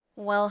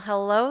Well,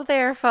 hello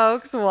there,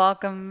 folks.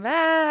 Welcome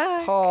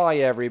back. Hi,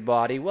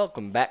 everybody.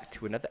 Welcome back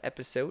to another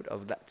episode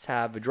of Let's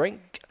Have a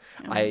Drink.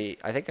 I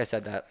think I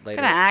said that What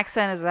later. kind of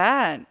accent is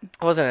that?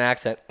 It wasn't an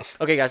accent.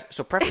 Okay, guys.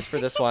 So preface for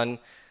this one.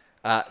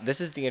 This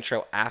is the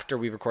intro after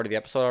we recorded the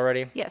episode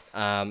already. Yes. So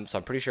I'm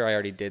pretty sure we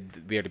already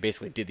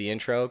basically did the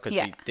intro because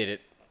Yeah. we did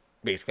it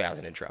basically as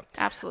an intro.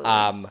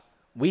 Absolutely.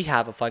 We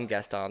have a fun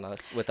guest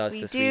with us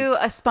We this do week.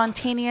 a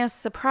spontaneous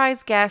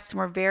surprise guest, and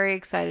we're very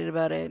excited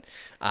about it.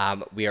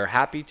 We are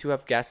happy to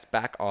have guests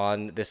back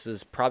on. This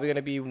is probably going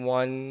to be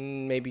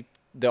maybe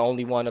the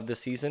only one of the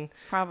season.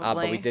 But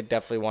Probably. we did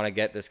definitely want to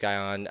get this guy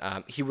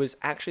on. He was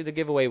actually the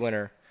giveaway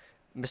winner,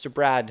 Mr.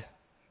 Bradley.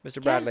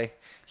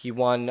 He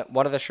won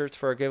one of the shirts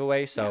for a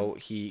giveaway, so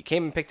he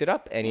came and picked it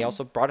up, and he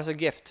also brought us a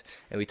gift,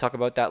 and we talk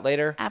about that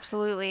later.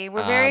 Absolutely.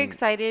 We're very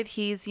excited.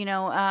 He's,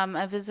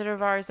 a visitor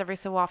of ours every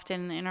so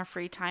often in our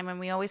free time, and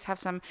we always have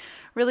some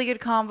really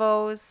good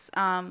convos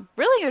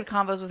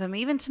with him.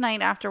 Even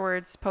tonight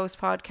afterwards,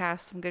 post-podcast,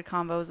 some good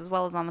convos as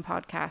well as on the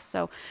podcast.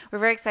 So we're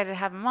very excited to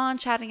have him on,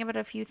 chatting about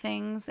a few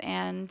things,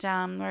 and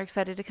we're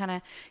excited to kind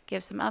of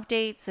give some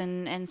updates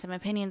and some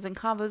opinions and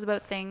convos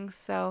about things.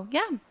 So,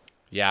 yeah.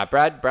 Yeah,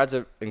 Brad's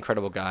an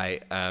incredible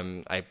guy.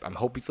 I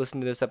hope he's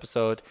listening to this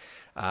episode.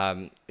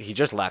 He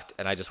just left,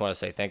 and I just want to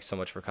say thanks so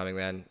much for coming,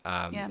 man.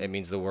 Yeah. It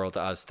means the world to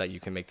us that you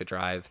can make the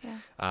drive.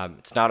 Yeah.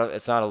 It's not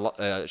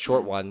a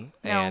short one,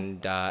 No.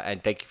 and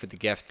thank you for the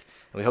gift.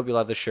 And we hope you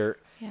love the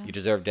shirt. Yeah. You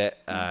deserved it.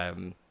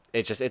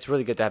 It's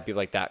really good to have people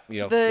like that.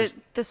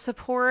 The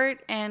support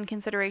and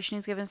consideration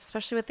he's given,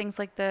 especially with things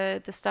like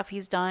the stuff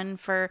he's done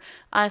for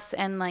us,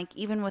 and like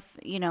even with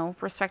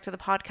respect to the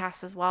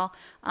podcast as well,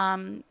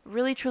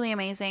 really truly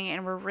amazing,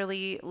 and we're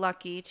really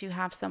lucky to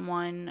have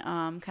someone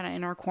kind of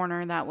in our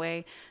corner that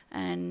way,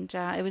 and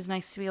it was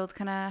nice to be able to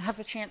kind of have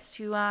a chance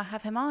to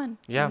have him on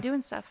and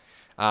doing stuff.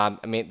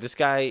 This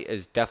guy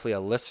is definitely a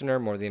listener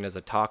more than as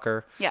a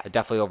talker. Yeah.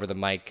 Definitely over the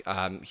mic.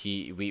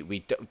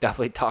 We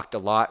definitely talked a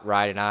lot,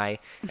 Ryan and I,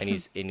 and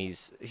he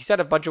said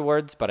a bunch of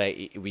words, but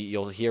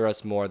you'll hear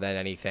us more than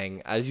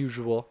anything as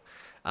usual.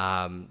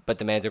 But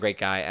the man's a great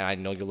guy, and I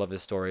know you'll love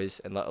his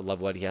stories and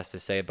love what he has to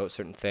say about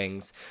certain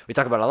things. We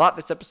talk about a lot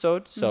this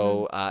episode,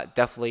 so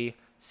definitely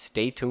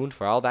stay tuned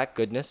for all that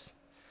goodness.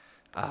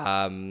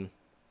 And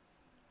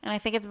I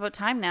think it's about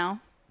time now.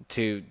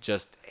 To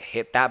just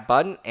hit that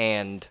button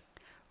and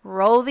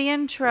Roll the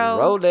intro.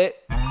 roll it.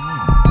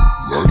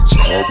 Let's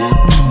have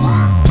a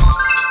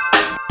drink.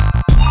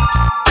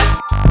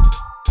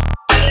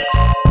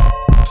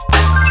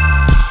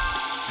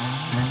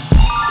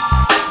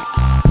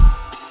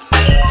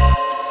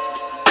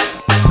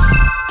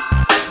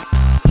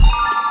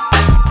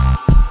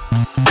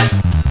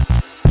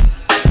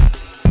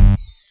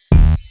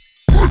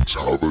 Let's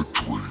have a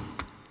drink.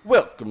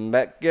 Welcome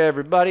back,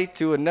 everybody,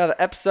 to another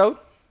episode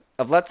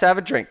of Let's Have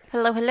a Drink.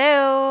 Hello,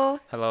 hello.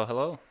 Hello,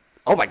 hello.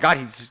 Oh my God,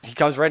 he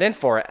comes right in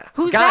for it.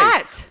 Who's guys,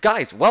 that?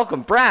 Guys,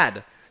 welcome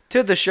Brad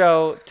to the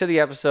show, to the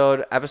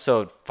episode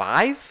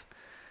 5.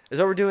 Is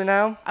that what we're doing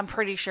now? I'm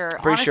pretty sure.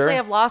 Pretty Honestly, sure?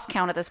 I've lost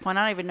count at this point.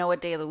 I don't even know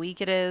what day of the week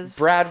it is.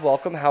 Brad,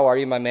 welcome. How are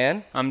you, my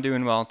man? I'm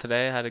doing well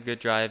today. I had a good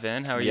drive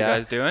in. How are Yeah. you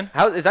guys doing?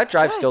 How is that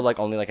drive Good. still like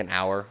only like an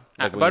hour?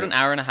 Like About an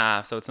hour and a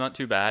half, so it's not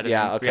too bad. And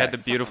Yeah, then okay. We had the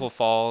beautiful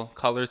fall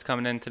colors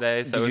coming in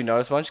today. So Did you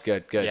notice much?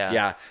 Good. Yeah.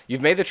 Yeah.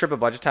 You've made the trip a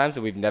bunch of times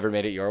and we've never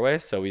made it your way,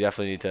 so we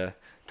definitely need to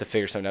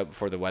figure something out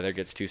before the weather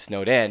gets too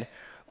snowed in.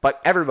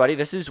 But everybody,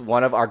 this is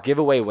one of our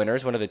giveaway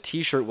winners, one of the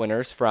t-shirt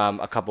winners from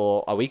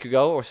a week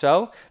ago or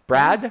so.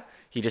 Brad,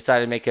 he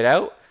decided to make it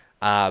out.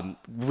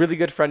 Really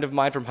good friend of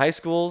mine from high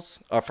school.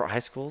 High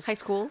schools.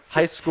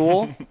 High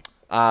school.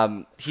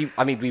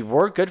 We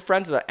were good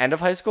friends at the end of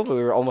high school, but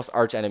we were almost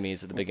arch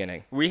enemies at the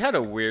beginning. we had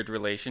a weird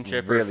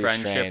relationship or Really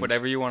friendship, strange.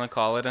 whatever you want to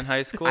call it, in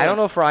high school. I don't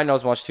know if Ryan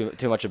knows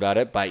too much about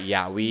it, but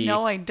yeah,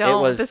 No, I don't.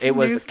 It was This is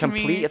news to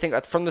complete. me. I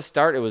think from the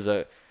start it was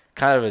a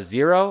kind of a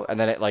 0, and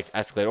then it like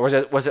escalated.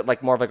 Or was it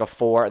like more of like a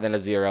 4 and then a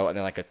 0 and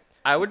then like a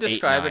I would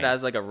describe 8, it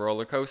as like a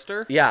roller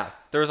coaster. yeah.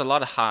 There was a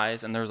lot of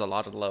highs and there was a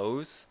lot of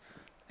lows.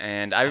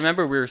 And I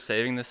remember we were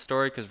saving this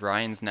story because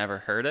Ryan's never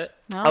heard it.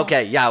 No.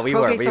 Okay, yeah, we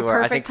were. Okay, We so were.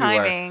 I perfect think we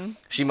were. timing.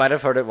 She might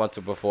have heard it once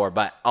before,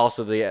 but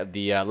also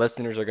the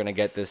listeners are gonna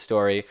get this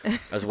story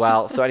as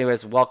well. So,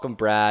 anyways, welcome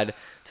Brad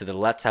to the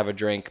Let's Have a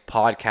Drink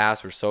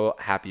podcast. We're so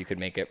happy you could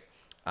make it.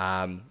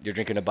 You're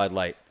drinking a Bud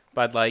Light.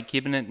 But like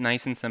keeping it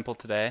nice and simple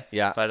today.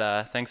 Yeah.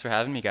 But thanks for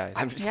having me, guys.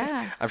 I'm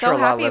Yeah, I'm so sure a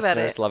lot of happy about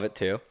listeners it. love it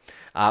too.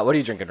 What are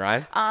you drinking,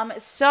 Ryan?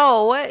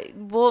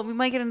 We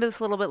might get into this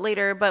a little bit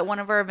later, but one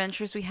of our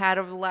adventures we had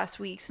over the last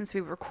week since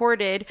we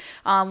recorded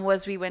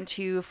was we went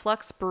to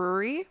Flux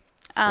Brewery.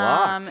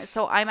 Flux.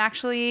 So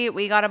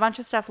we got a bunch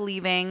of stuff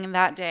leaving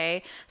that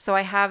day. So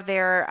I have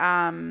their,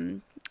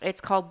 it's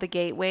called the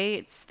Gateway.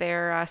 It's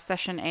their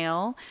session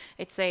ale.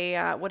 It's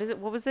a,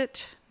 what was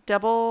it?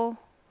 Double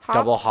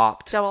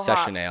hopped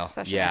session ale.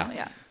 Session Yeah. ale,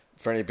 yeah.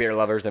 For any beer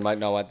lovers, they might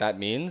know what that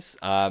means.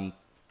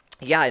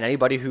 Yeah, and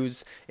anybody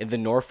who's in the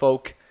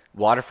Norfolk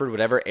Waterford,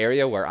 whatever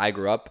area where I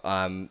grew up,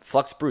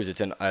 Flux Brews.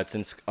 It's in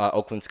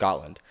Oakland,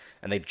 Scotland,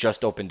 and they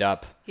just opened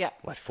up. Yeah.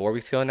 What, 4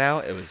 weeks ago now?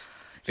 It was.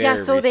 Yeah,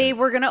 so they recent.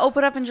 were going to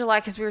open up in July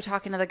because we were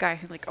talking to the guy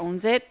who like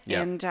owns it,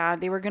 Yeah. and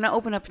they were going to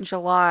open up in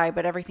July,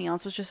 but everything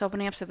else was just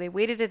opening up. So they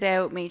waited it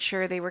out, made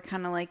sure they were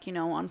kind of like, you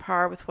know, on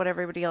par with what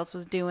everybody else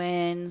was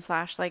doing, /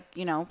 like,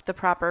 you know, the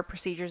proper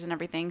procedures and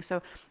everything.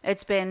 So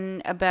it's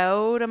been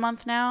about a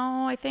month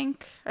now, I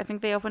think. I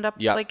think they opened up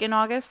Yeah. like in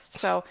August.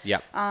 So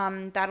Yeah.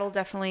 that'll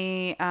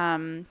definitely.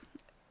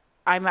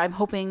 I'm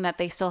hoping that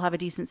they still have a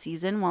decent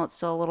season while it's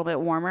still a little bit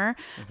warmer,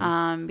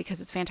 because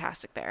it's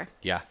fantastic there.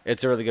 Yeah,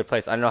 it's a really good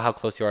place. I don't know how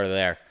close you are to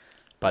there,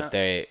 but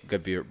they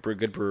good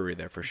brewery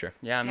there for sure.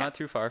 Yeah, I'm Yeah. not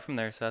too far from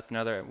there, so that's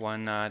another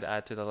one to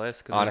add to the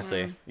list. 'Cause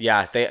Honestly,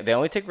 yeah, they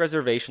only take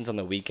reservations on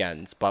the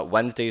weekends, but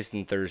Wednesdays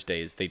and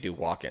Thursdays they do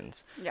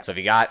walk-ins. Yep. So if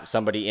you got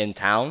somebody in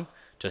town,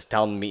 just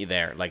tell them to meet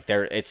there. Like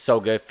it's so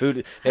good.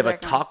 Food. They have a Heather,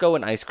 taco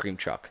and ice cream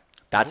truck.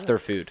 That's their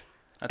food.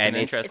 That's and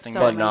an it's interesting so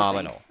phenomenal.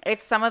 amazing.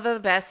 It's some of the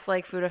best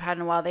like food I've had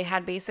in a while. They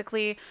had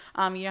basically,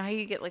 you know how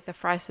you get like the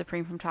fries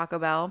supreme from Taco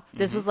Bell.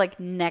 This was like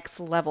next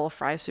level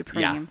fries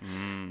supreme.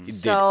 Dude,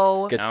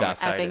 So good Now I'm stuff.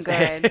 effing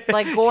excited. good,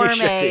 like You should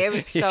gourmet. be. It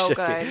was You so should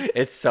be. good.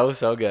 It's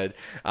so good.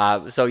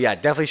 So yeah,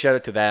 definitely shout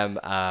out to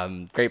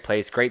them. Great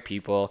place, great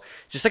people.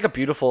 Just like a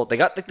beautiful. They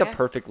got like the Yeah.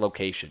 perfect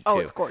location too. Oh,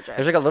 it's gorgeous.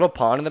 There's like a little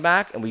pond in the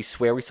back, and we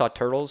swear we saw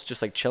turtles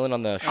just like chilling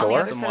on the On the shore.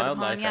 other Some side of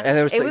the wildlife pond, yeah. out And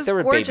there was, it like, was there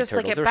were baby gorgeous.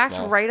 Like turtles. it They were backed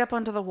small. right up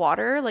onto the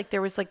water. Like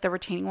there was like the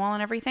retaining wall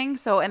and everything.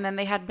 So and then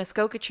they had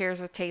Muskoka chairs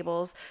with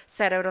tables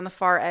set out on the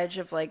far edge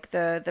of like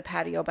the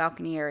patio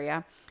balcony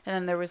area. And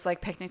then there was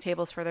like picnic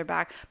tables further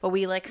back. But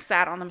we like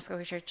sat on the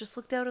Muskoka chairs, just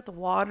looked out at the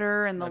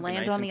water and the That'd be land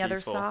nice on and the other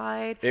peaceful.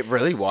 side. It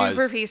really was.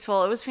 Super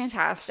peaceful. It was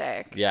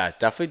fantastic. Yeah,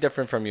 definitely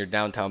different from your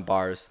downtown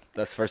bars.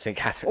 That's for St.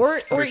 Catharines. Or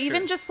For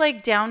even sure. just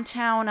like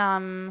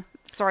downtown.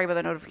 Sorry about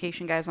the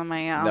notification, guys, on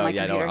my on No, my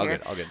yeah, no, computer all here.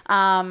 good, all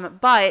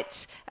good.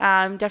 But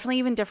definitely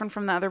even different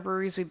from the other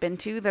breweries we've been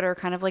to that are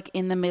kind of like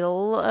in the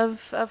middle of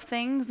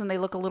things, and they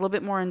look a little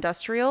bit more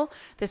industrial.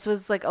 This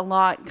was like a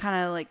lot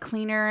kind of like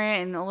cleaner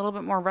and a little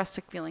bit more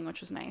rustic feeling, which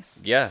was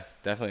nice. Yeah,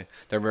 definitely.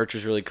 Their merch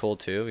is really cool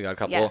too. We got a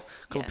couple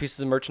Yeah. pieces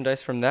of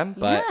merchandise from them.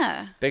 But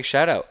Yeah. big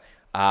shout out.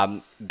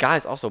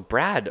 Guys, also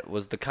Brad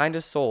was the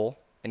kindest soul,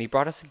 and he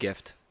brought us a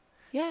gift.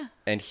 Yeah.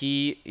 And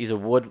he's a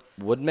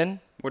woodman.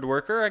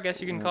 Woodworker, I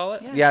guess you can call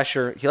it. Yeah. Yeah,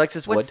 sure. He likes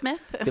his wood. Woodsmith?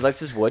 He likes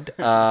his wood.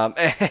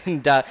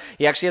 And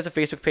he actually has a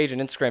Facebook page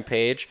and Instagram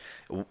page.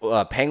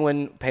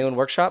 Penguin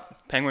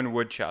Workshop. Penguin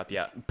Wood Shop,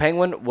 yeah.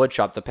 Penguin Wood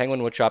Shop. The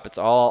Penguin Wood Shop. It's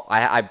all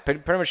I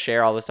pretty much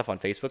share all this stuff on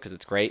Facebook because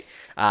it's great.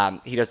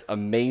 He does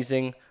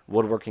amazing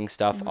woodworking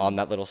stuff on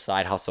that little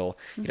side hustle.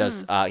 He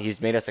does.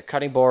 He's made us a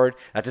cutting board.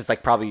 That's just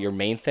like probably your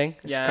main thing.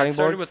 Is Yeah, cutting it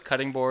started boards. with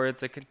cutting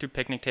boards. I could do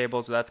picnic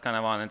tables, but that's kind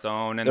of on its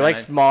own. And They're then like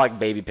small, like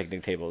baby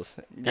picnic tables.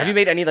 Yeah. Have you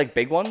made any like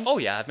big ones? Oh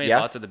yeah, I've made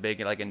lots of the big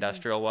like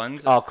industrial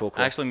ones. Oh, cool.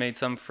 I actually made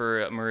some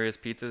for Maria's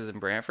Pizzas in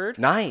Brantford.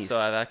 Nice. So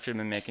I've actually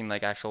been making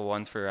like actual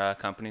ones for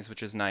companies,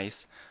 which is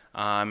nice.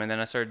 And then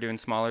I started doing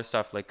smaller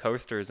stuff like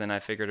coasters, and I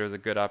figured it was a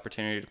good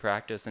opportunity to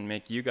practice and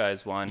make you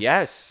guys one.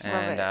 Yes. Love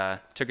And it.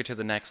 took it to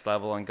the next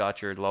level and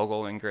got your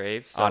logo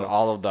engraved. So On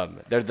all of them.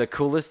 They're the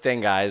coolest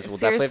thing, guys. We'll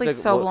Seriously, definitely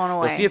so blown We'll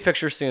away. see a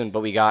picture soon, but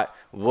we got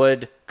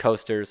wood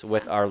coasters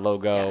with our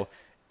logo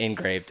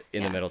engraved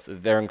in the Yeah. middle. So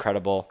they're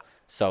incredible.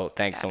 So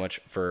thanks so much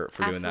for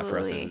doing that for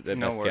us. Absolutely. It's the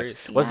No best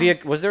worries.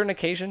 gift. Was there an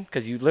occasion?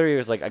 Because you literally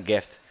was like a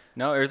gift.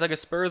 No, it was like a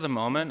spur of the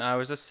moment. I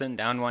was just sitting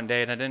down one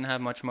day and I didn't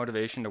have much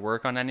motivation to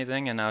work on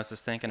anything, and I was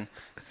just thinking,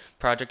 this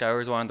project I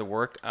always wanted to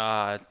work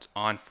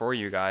on for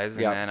you guys,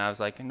 and Yeah. then I was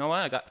like, you know what,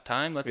 I got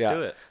time, let's Yeah.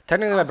 do it.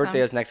 Technically, my Awesome. birthday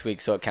is next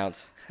week, so it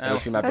counts. It'll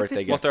just be my That's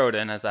birthday it. We'll gift. throw it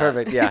in as that.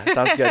 Perfect. Yeah,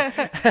 sounds good.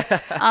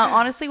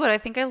 Honestly, what I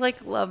think I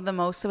like love the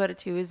most about it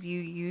too is you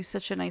use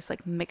such a nice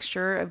like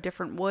mixture of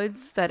different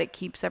woods that it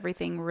keeps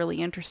everything really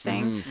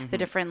interesting. Mm-hmm. The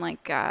different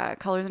like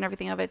colors and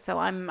everything of it. So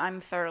I'm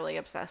thoroughly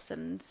obsessed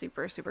and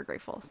super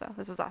grateful. So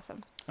this is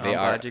awesome. Oh, They I'm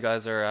are- glad you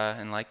guys are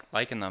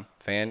liking them.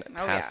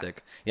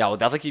 Fantastic. Yeah, we'll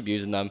definitely keep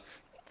using them.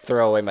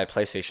 Throw away my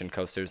PlayStation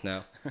coasters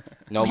now.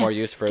 No more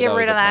use for Get those.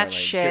 rid of that apparently.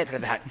 shit. Get rid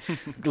of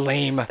that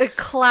lame The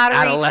clattery.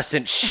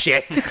 adolescent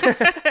shit.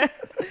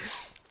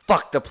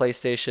 Fuck the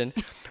PlayStation.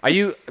 Are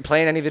you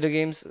playing any video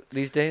games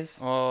these days?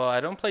 Well, I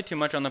don't play too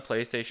much on the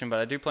PlayStation, but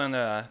I do play on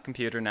the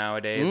computer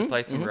nowadays. I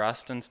play some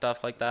Rust and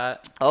stuff like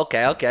that.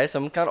 Okay.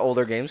 Some kind of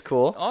older games.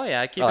 Cool. Oh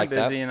yeah, I keep I like him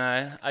that. busy, and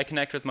I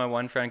connect with my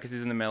one friend because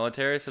he's in the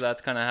military, so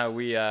that's kind of how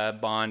we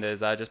bond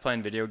is just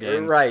playing video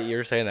games. Right, you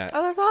were saying that.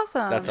 Oh, that's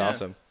awesome. That's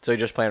awesome. So you're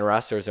just playing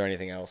Rust, or is there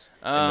anything else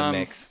in the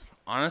mix?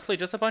 Honestly,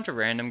 just a bunch of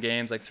random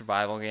games like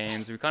survival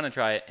games. We kind of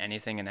try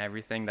anything and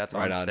everything that's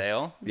Right on on.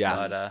 sale.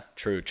 Yeah, But,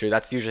 true.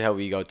 That's usually how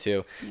we go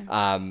too.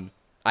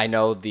 I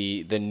know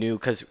the new,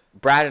 because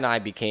Brad and I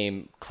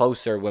became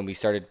closer when we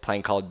started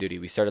playing Call of Duty.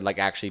 We started like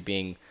actually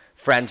being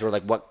friends. We're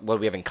like, what do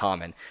we have in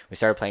common? We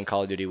started playing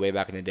Call of Duty way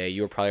back in the day.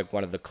 You were probably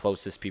one of the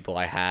closest people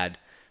I had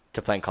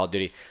to playing Call of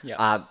Duty.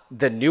 Yeah.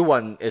 The new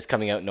one is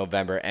coming out in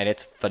November, and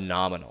it's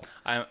phenomenal.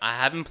 I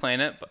haven't played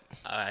it, but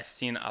I've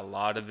seen a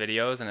lot of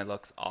videos and it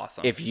looks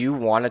awesome. If you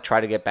want to try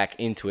to get back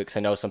into it, because I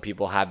know some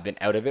people have been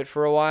out of it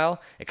for a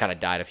while, it kind of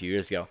died a few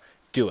years ago.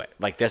 Do it.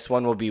 Like, this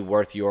one will be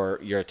worth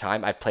your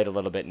time. I've played a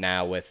little bit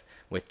now with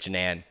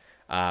Janan,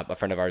 a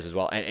friend of ours as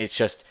well, and it's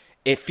just,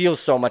 it feels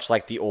so much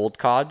like the old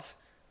CODs,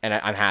 and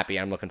I'm happy.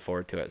 I'm looking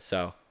forward to it.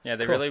 So yeah,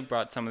 they cool. really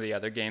brought some of the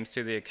other games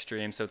to the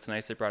extreme, so it's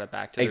nice they brought it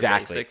back to the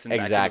Exactly. basics and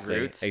back to the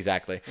roots.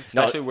 Exactly.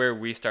 Especially where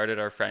we started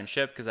our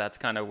friendship, because that's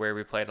kind of where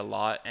we played a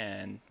lot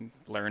and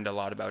learned a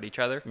lot about each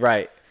other.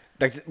 Right.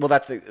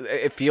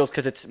 It feels,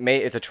 because it's a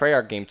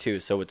Treyarch game too,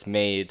 so it's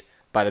made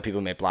by the people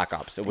who made Black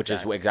Ops, which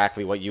is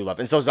exactly what you love.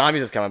 And so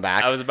Zombies is coming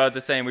back. I was about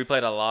to say, we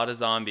played a lot of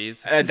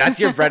Zombies.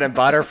 That's your bread and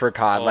butter for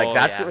COD.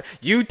 Yeah.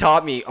 You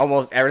taught me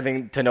almost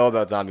everything to know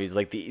about Zombies,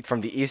 like from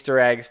the Easter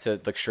eggs to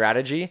the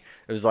strategy.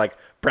 It was like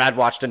Brad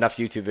watched enough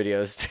YouTube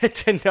videos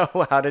to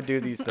know how to do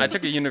these things. I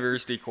took a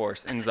university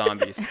course in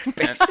Zombies.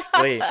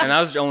 Basically. And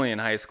I was only in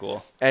high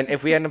school. And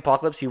if we had an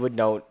apocalypse, he would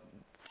know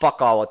fuck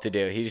all what to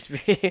do. He just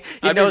he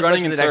I'd knows be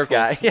running in the next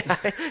guy. circles.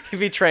 Yeah, he'd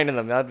be training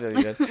them. That'd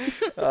be good.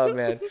 Oh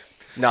man,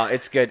 no,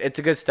 it's good. It's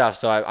a good stuff.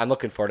 So I'm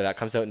looking forward to that. It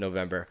comes out in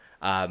November.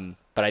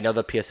 But I know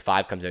the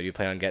PS5 comes out. You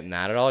plan on getting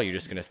that at all? Or you're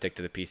just gonna stick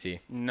to the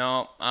PC?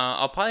 No,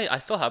 I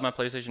still have my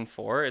PlayStation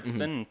 4. It's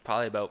been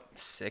probably about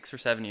 6 or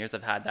 7 years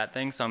I've had that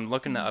thing, so I'm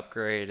looking to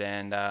upgrade,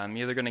 and I'm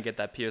either gonna get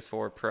that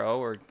PS4 Pro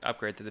or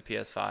upgrade to the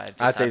PS5.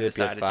 Just I'd say the haven't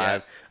decided PS5.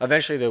 yet.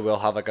 Eventually, they will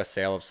have like a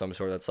sale of some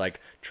sort that's like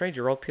trade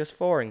your old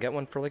PS4 and get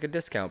one for like a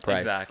discount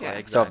price. Exactly. Yeah.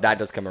 Exactly. So if that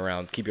does come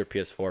around, keep your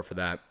PS4 for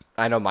that.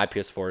 I know my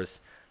PS4 is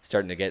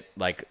starting to get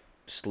like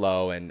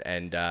slow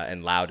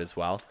and loud as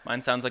well.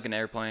 Mine sounds like an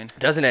airplane.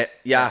 Doesn't it?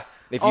 Yeah.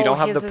 If you don't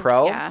have his the is-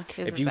 Pro, yeah,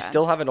 his if is you bad.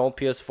 still have an old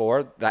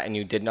PS4 and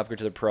you didn't upgrade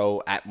to the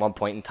Pro at one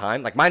point in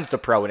time, like mine's the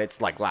Pro and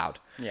it's like loud.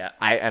 Yeah.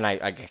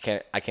 I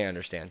can't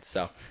understand.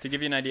 So To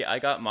give you an idea, I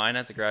got mine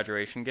as a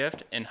graduation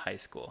gift in high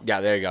school. yeah,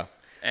 there you go.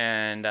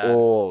 And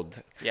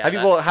Old. yeah,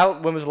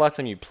 When was the last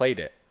time you played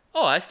it?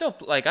 I still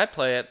I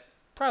play it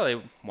probably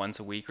once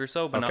a week or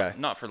so, but Okay.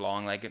 not for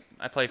long. Like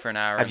I play for an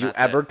hour. Have and you that's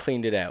ever it.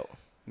 cleaned it out?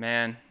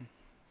 Man,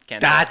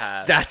 can't say I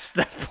have. That's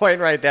the point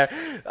right there.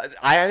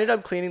 I ended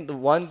up cleaning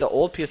the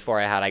old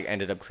PS4 I had. I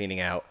ended up cleaning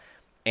out,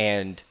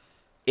 and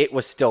it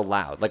was still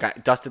loud. Like I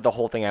dusted the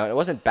whole thing out. It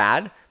wasn't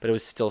bad, but it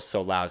was still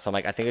so loud. So I'm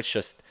like, I think it's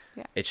just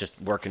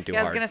working too Yeah,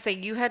 I was hard. gonna say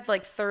you had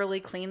like thoroughly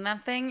cleaned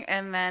that thing,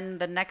 and then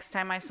the next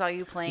time I saw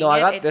you playing No, I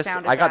got it this.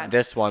 sounded I got bad.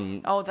 this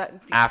one Oh, that.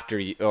 after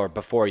you or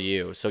before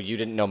you, so you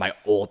didn't know my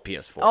old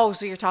PS4. Oh,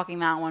 so you're talking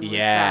that one? Was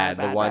yeah,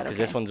 bad, the one bad, because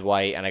okay. this one's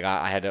white, and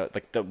I had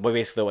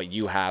basically what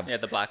you have. Yeah,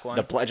 the black one.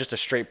 Just a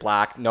straight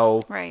black,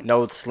 no Right.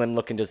 no slim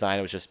looking design.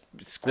 It was just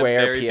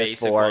square very basic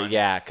PS4. one.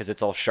 Yeah, because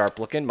it's all sharp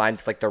looking.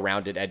 Mine's like the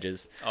rounded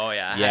edges. Oh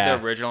yeah, I Yeah.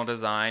 had the original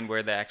design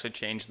where they actually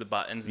changed the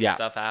buttons and Yeah.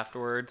 stuff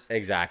afterwards.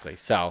 Exactly.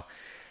 So,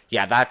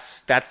 yeah,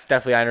 that's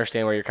definitely, I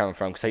understand where you're coming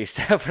from because I used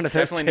to have one of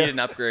those. Definitely too. need an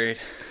upgrade.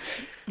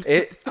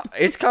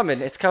 It's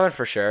coming. It's coming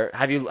for sure.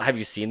 Have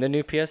you seen the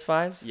new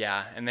PS5s?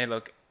 Yeah, and they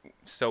look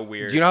so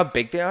weird. Do you know how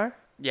big they are?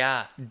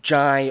 Yeah,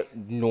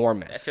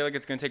 Ginormous. I feel like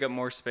it's gonna take up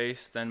more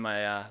space than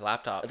my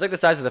laptop. It's like the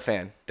size of the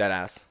fan, dead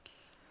ass.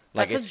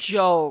 Like That's a it's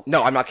joke.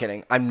 No, I'm not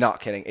kidding.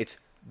 It's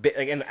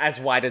big, and as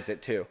wide as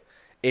it too.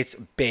 It's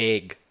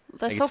big.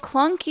 That's Like, so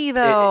clunky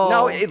though.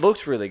 no, it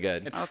looks really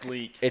good. It's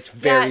sleek. It's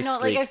very yeah, no,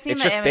 sleek. like I've seen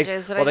it's the just big.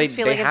 images, but Well, I just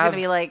feel like it's gonna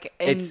be like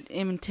it's-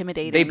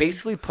 intimidating. They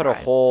basically put a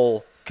size.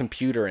 whole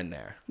computer in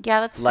there. Yeah,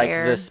 that's Like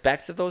fair. the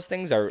specs of those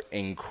things are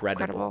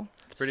incredible. Incredible.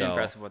 It's pretty So,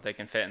 impressive what they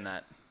can fit in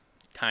that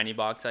tiny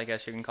box, I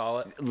guess you can call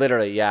it.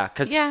 Literally, yeah.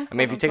 Because Yeah, I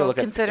mean, if you take a look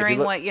at considering if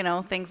you look,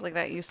 what things like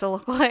that used to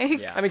look like.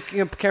 Yeah. I mean,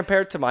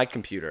 compare it to my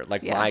computer,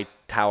 like Yeah. my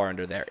tower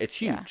under there,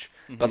 it's Yeah. huge.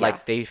 But Yeah.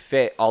 like they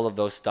fit all of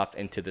those stuff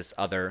into this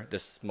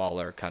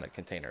smaller kind of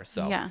container.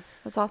 So Yeah,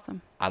 that's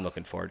awesome. I'm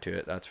looking forward to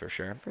it. That's for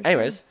sure. For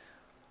Anyways,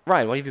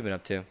 Ryan, what have you been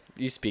up to?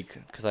 You speak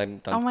because I'm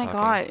done. Oh my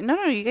talking. god.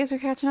 No, you guys are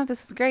catching up.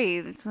 This is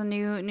great. It's a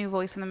new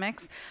voice in the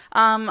mix.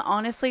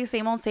 Honestly,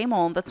 same old, same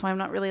old. That's why I'm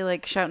not really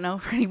like shouting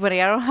out for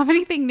anybody. I don't have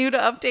anything new to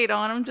update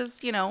on. I'm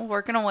just,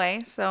 working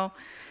away. So,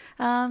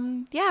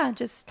 yeah,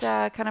 just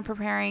kind of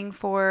preparing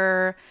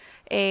for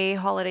a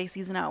holiday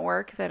season at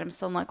work that I'm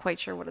still not quite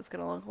sure what it's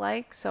going to look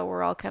like. So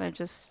we're all kind of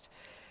just,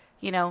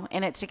 in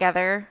it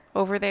together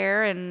over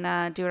there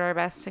and doing our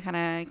best to kind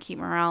of keep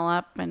morale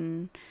up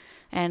and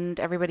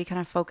everybody kind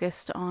of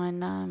focused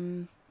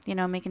on,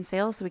 making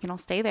sales so we can all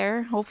stay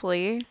there,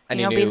 hopefully.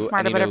 Being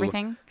smart about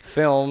everything.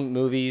 Film,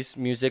 movies,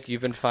 music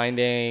you've been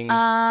finding.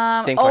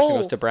 Same question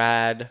goes to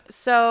Brad.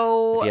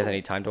 So If he has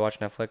any time to watch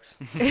Netflix.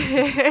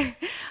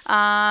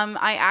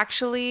 I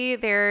actually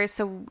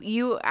so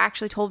you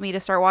actually told me to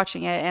start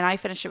watching it and I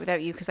finished it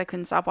without you because I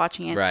couldn't stop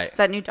watching it. Right. It's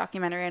that new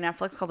documentary on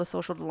Netflix called The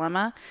Social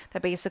Dilemma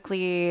that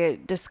basically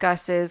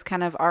discusses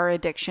kind of our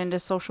addiction to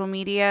social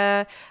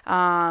media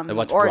And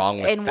what's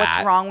wrong with what's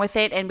that. wrong with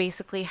it and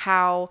basically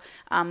how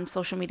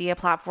social media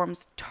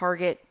platforms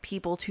target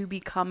people to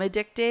become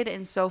addicted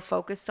and so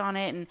focused on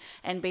it,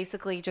 and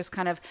basically just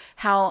kind of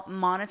how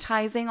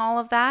monetizing all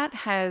of that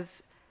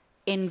has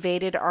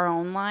invaded our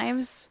own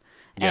lives.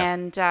 Yeah.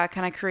 And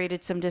kind of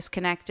created some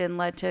disconnect and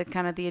led to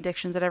kind of the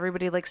addictions that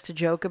everybody likes to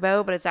joke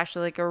about, but it's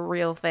actually like a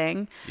real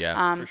thing.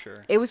 Yeah, for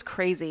sure. It was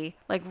crazy,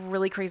 like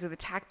really crazy. The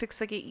tactics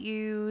that get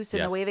used and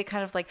Yeah. the way they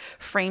kind of like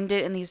framed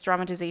it in these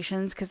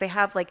dramatizations, because they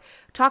have like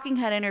talking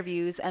head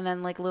interviews and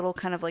then like little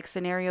kind of like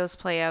scenarios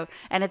play out,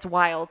 and it's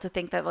wild to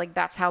think that like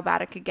that's how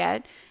bad it could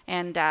get.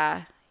 And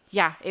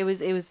yeah, it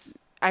was.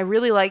 I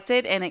really liked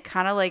it, and it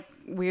kind of like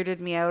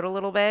weirded me out a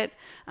little bit.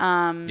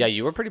 Yeah,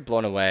 you were pretty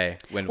blown away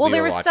when Well, we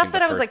there were was watching stuff the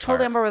that I was first like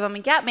totally on part. board with. I'm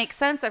like, yeah, it makes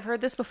sense. I've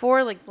heard this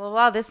before. Like, blah, blah,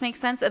 blah, this makes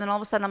sense. And then all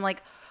of a sudden, I'm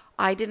like,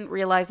 I didn't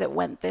realize it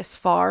went this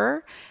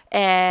far,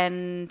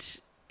 and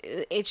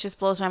it just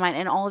blows my mind.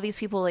 And all of these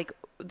people like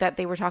that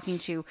they were talking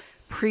to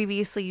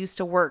previously used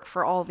to work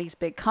for all these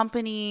big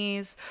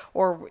companies,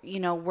 or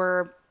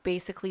were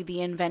basically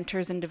the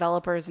inventors and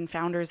developers and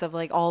founders of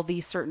like all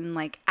these certain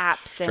like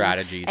apps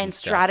Strategies and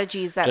stuff.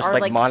 strategies that Just are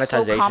like like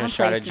monetization so commonplace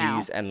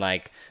strategies now. and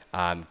like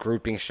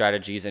grouping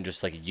strategies and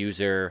just like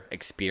user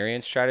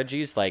experience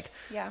strategies. Like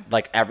Yeah.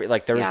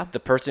 there was Yeah. the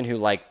person who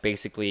like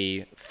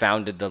basically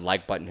founded the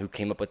like button, who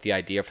came up with the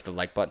idea for the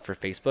like button for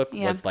Facebook,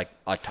 Yeah. was like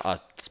a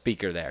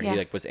speaker there. Yeah. He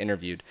like was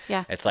interviewed.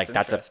 Yeah. It's like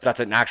That's that's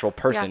an actual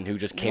person Yeah. who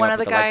just came One up of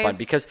with the the like button, guys-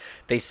 because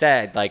they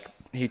said like.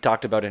 He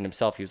talked about it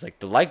himself. He was like,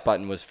 the like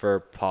button was for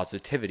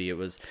positivity. It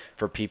was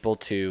for people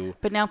to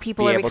But now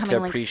people be are able to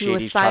becoming like appreciate each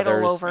suicidal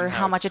other's- over and how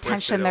how much it's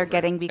twisted attention they're over.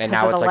 getting because and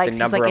now of it's the like likes. the He's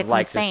number like, of it's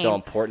likes insane. is so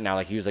important now.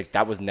 Like he was like,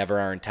 that was never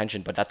our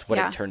intention, but that's what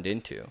Yeah. it turned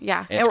into.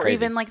 Yeah, And it's or crazy.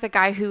 even like the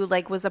guy who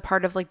like was a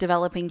part of like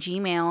developing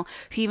Gmail,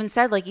 who even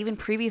said like even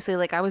previously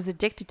like I was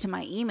addicted to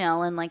my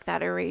email and like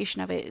that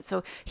iteration of it.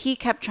 So he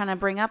kept trying to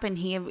bring up, and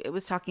he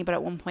was talking about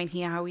at one point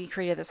how he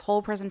created this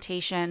whole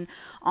presentation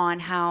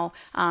on how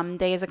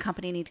they as a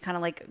company need to kind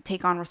of like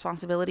take on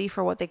responsibility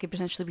for what they could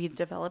potentially be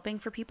developing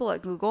for people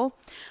at Google,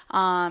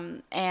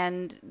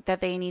 and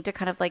that they need to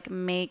kind of like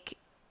make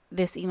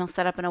this email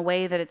set up in a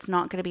way that it's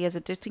not going to be as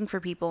addicting for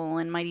people,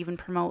 and might even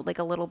promote like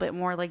a little bit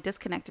more like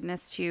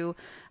disconnectedness to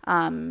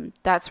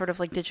that sort of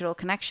like digital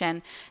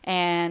connection.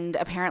 And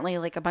apparently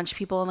like a bunch of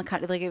people in the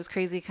company, like it was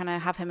crazy kind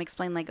of have him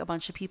explain like a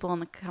bunch of people in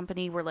the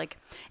company were like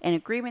in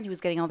agreement. He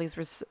was getting all these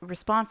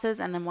responses,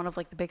 and then one of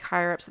like the big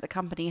higher ups of the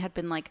company had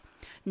been like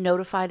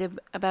notified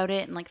about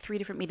it in like 3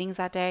 different meetings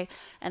that day.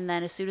 And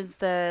then as soon as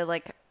the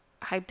like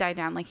hype died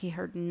down, like he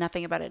heard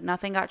nothing about it,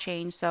 nothing got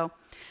changed. So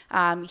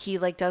he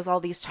like does all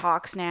these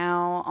talks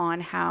now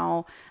on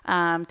how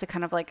to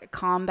kind of like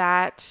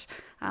combat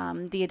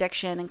the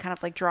addiction and kind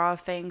of like draw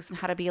things, and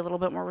how to be a little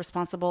bit more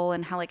responsible,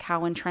 and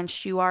how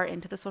entrenched you are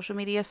into the social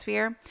media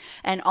sphere.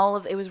 And all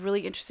of it was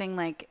really interesting.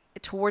 Like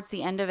towards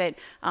the end of it,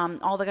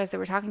 all the guys that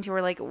we're talking to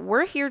were like,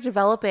 we're here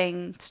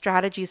developing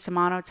strategies to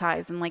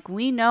monetize, and like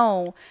we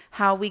know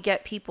how we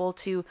get people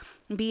to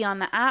be on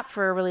the app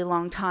for a really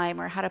long time,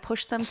 or how to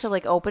push them to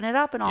like open it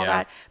up and all Yeah.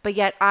 that. But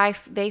yet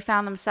they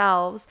found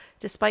themselves,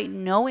 despite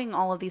knowing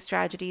all of these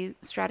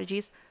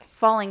strategies,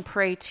 falling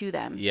prey to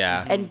them.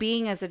 Yeah. And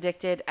being as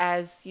addicted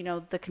as,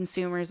 the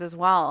consumers as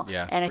well.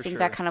 Yeah, And I for think sure.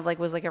 that kind of like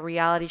was like a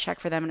reality check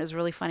for them. And it was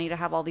really funny to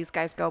have all these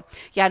guys go,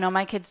 yeah, no,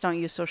 my kids don't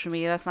use social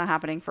media. That's not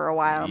happening for a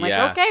while. I'm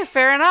Yeah. like, okay,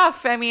 fair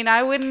enough. I mean,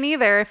 I wouldn't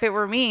either if it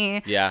were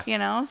me.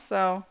 Yeah.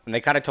 So. And they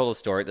kind of told a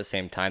story at the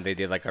same time. They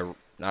did like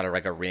not a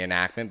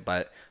reenactment,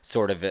 but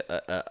sort of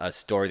a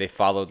story. They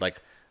followed like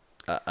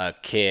a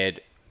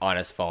kid on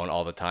his phone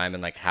all the time,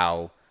 and like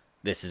how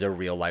this is a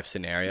real life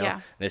scenario. Yeah.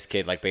 And this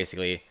kid like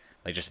basically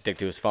like just addicted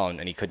to his phone,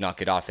 and he could not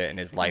get off it, and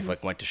his life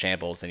like went to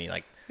shambles, and he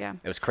like Yeah.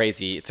 it was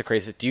crazy. It's a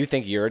crazy. Do you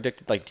think you're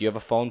addicted? Like, do you have a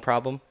phone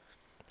problem?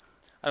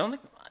 I don't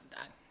think.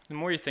 The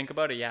more you think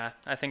about it, yeah,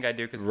 I think I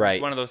do, because Right.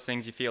 it's one of those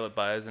things you feel it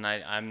buzz, and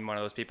I'm one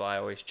of those people, I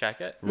always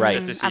check it, Right.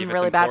 just to see I'm if it's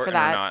really bad for important or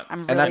that. not. I'm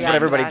And really that's bad what for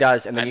everybody that.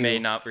 does. And then I you may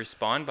not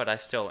respond, but I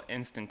still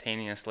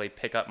instantaneously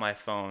pick up my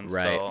phone.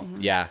 right. So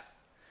Yeah.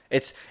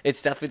 It's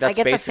definitely that's I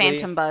get the basically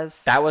phantom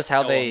buzz. That was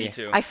how oh, they. me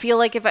too. I feel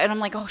like and I'm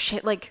like, oh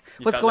shit, like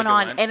what's felt going like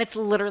it on? went? And it's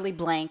literally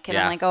blank. And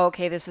Yeah. I'm like, oh,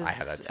 okay, this I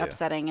have that is too.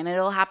 upsetting. And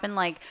it'll happen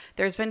like,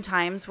 there's been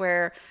times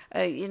where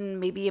in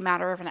maybe a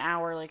matter of an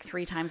hour, like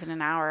 3 times in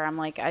an hour, I'm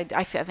like,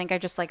 I think I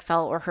just like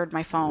felt or heard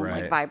my phone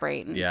Right. like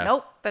vibrate. And Yeah.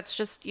 nope, that's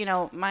just,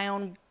 my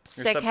own Your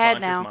sick head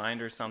subconscious now.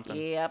 mind or something.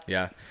 Yep.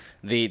 Yeah.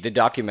 The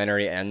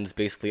documentary ends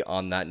basically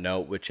on that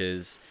note, which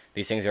is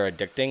these things are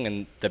addicting,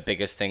 and the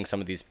biggest thing some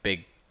of these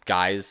big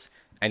guys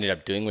ended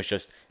up doing was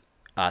just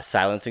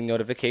silencing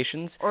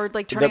notifications. Or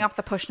like turning off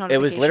the push It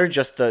was literally notifications.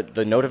 just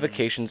the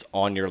notifications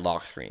on your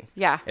lock screen.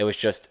 Yeah. It was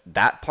just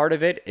that part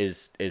of it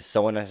is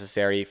so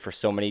unnecessary for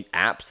so many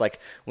apps. Like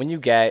when you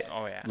get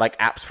Oh, yeah. like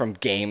apps from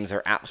games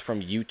or apps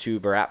from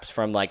YouTube or apps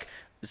from like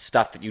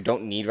stuff that you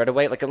don't need right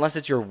away, like unless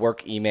it's your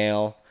work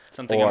email.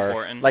 Something or,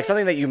 important. Like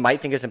something that you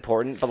might think is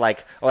important, but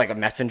like a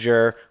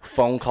messenger,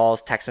 phone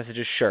calls, text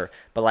messages, sure.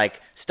 But like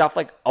stuff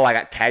like, oh, I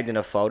got tagged in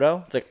a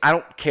photo. It's like I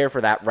don't care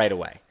for that right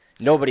away.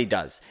 Nobody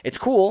does. It's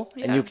cool,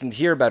 and Yeah. you can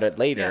hear about it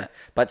later. Yeah.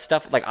 But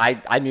stuff like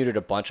I muted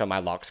a bunch on my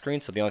lock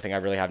screen, so the only thing I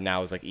really have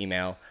now is like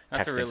email,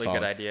 That's texting, a really phone.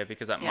 good idea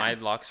because at Yeah. my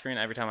lock screen,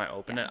 every time I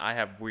open it, I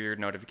have weird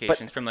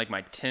notifications from like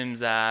my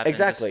Tim's app.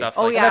 Exactly. And just stuff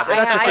Oh like yeah, that's the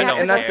thing, I have to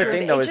and go that's the through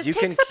thing, it. though, It is just you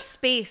takes can- up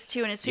space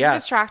too, and it's super Yeah.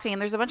 distracting.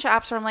 And there's a bunch of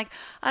apps where I'm like,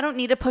 I don't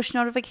need a push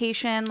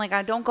notification. Like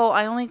I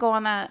only go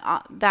on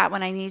that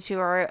when I need to,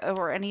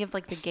 or any of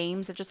like the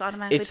games that just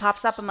automatically It's-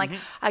 pops up. I'm like,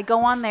 I go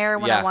on there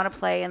when I Yeah. want to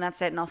play, and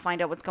that's it, and I'll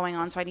find out what's going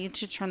on. So I need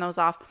to turn those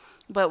off.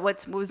 But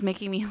what was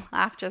making me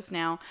laugh just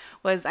now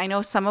was I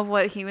know some of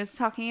what he was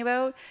talking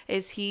about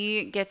is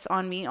he gets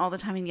on me all the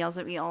time and yells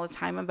at me all the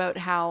time about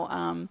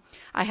how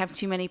I have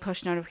too many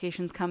push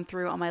notifications come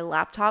through on my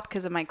laptop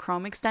because of my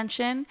Chrome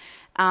extension.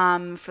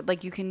 For,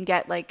 like you can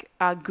get like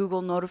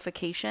Google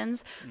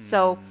notifications.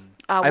 So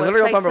I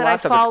literally websites open my that I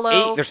laptop.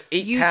 follow, There's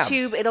eight YouTube,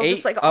 tabs. it'll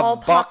just like 8 all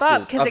pop up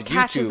boxes because of it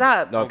catches YouTube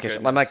up.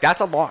 notification. Oh, I'm like,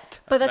 that's a lot.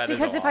 But that's That is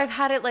because a if lot. I've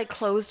had it like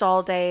closed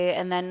all day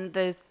and then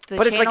the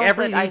But it's like channels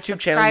every that I YouTube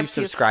channel you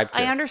subscribe subscribe to.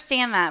 I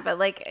understand that, but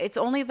like it's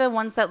only the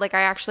ones that like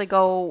I actually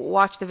go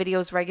watch the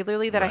videos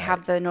regularly that I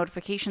have the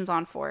notifications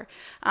on for.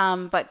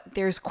 But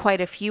there's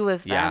quite a few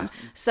of them.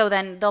 Yeah. So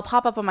then they'll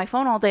pop up on my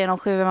phone all day and I'll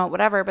clear them out,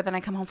 whatever. But then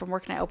I come home from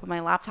work and I open my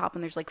laptop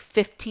and there's like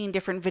 15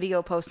 different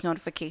video post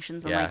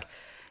notifications. I'm Yeah. like,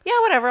 yeah,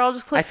 whatever. I'll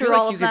just I click feel through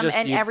like all you of could them. just-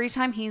 And you- every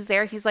time he's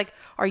there, he's like,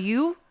 "Are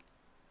you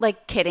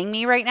like kidding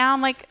me right now?"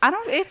 I'm like, "I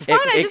don't. It's fine.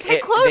 I just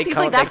hit close." they He's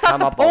come- like, "That's they not come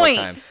the up all the point."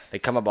 time. They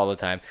come up all the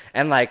time.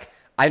 And like,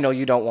 I know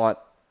you don't want,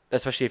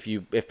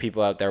 especially if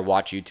people out there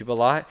watch YouTube a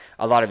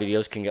lot of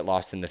videos can get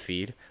lost in the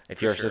feed.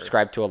 If you're sure.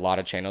 subscribed to a lot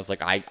of channels,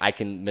 like I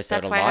can miss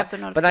That's out a why I lot.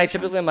 have the But I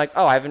typically am notifications. like,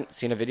 oh, I haven't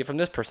seen a video from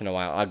this person in a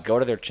while. I'll go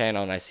to their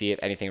channel and I see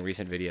anything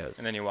recent videos.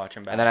 And then you watch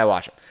them back. And then I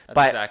watch them. That's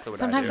But exactly what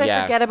Sometimes I I do.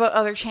 Yeah. forget about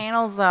other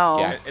channels though.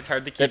 Yeah. It's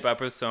hard to keep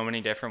up with so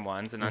many different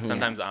ones, and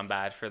sometimes I'm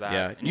bad for that.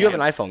 yeah, And you have an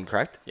iPhone,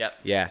 correct? Yep.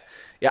 Yeah.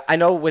 Yeah, I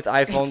know with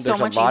iPhone, It's so there's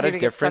much a lot easier of to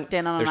get different. sucked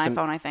in on an there's some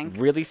iPhone, I think.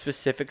 really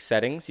specific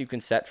settings you can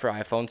set for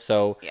iPhone.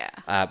 So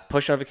Yeah.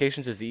 push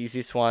notifications is the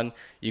easiest one.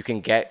 You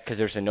can get because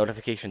there's a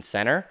notification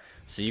center,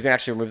 so you can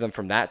actually remove them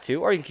from that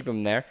too, or you can keep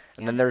them there.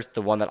 And then there's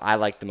the one that I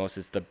like the most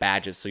is the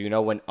badges. So you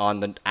know when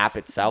on the app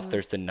itself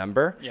there's the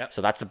number, Yep.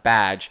 so that's a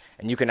badge,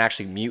 and you can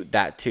actually mute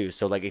that too.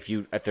 So like if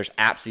there's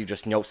apps you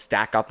just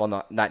stack up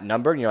on that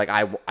number, and you're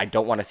like I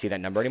don't want to see that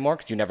number anymore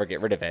because you never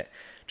get rid of it.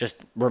 Just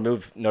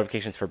remove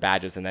notifications for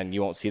badges, and then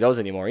you won't see those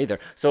anymore either.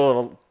 So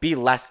it'll be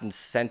less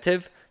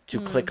incentive to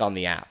click on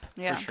the app.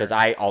 Yeah. For Because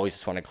I always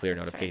just want to clear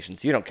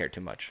notifications. You don't care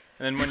too much.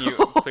 And then when you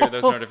clear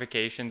those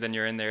notifications and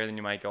you're in there, then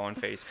you might go on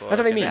Facebook. That's what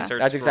I and mean. then start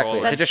That's exactly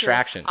it. scrolling. It's a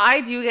distraction.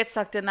 I do get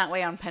sucked in that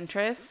way on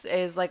Pinterest.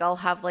 Is like I'll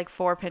have like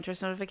 4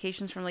 Pinterest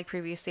notifications from like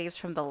previous saves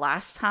from the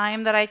last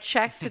time that I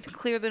checked to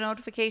clear the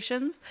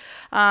notifications.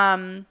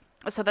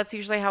 So that's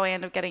usually how I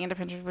end up getting into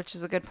Pinterest, which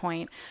is a good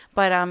point.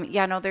 But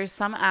yeah, no, there's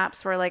some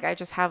apps where like I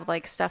just have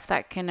like stuff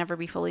that can never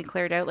be fully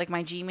cleared out. Like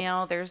my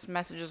Gmail, there's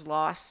messages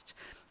lost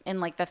in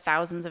like the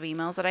thousands of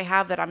emails that I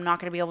have that I'm not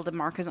going to be able to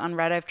mark as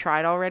unread. I've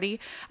tried already.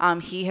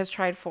 He has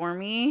tried for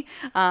me.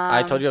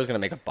 I told you I was gonna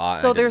make a bot. and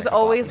I So didn't there's make a bot,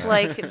 always man.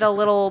 like the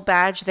little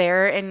badge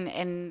there,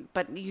 and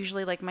but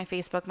usually like my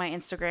Facebook, my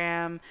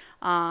Instagram,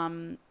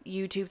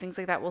 YouTube, things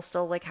like that will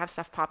still like have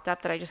stuff popped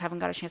up that I just haven't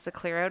got a chance to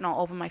clear out, and I'll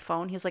open my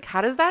phone. He's like,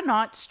 "How does that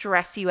not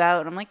stress you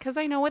out?" And I'm like, "Cause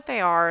I know what they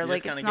are. You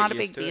Like just it's kinda not get a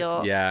big used to it.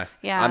 deal." Yeah.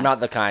 Yeah. I'm not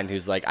the kind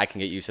who's like I can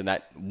get used to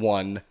that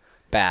one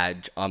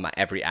badge on my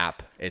every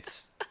app.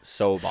 It's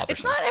so bothersome.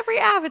 It's not every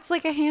app. It's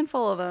like a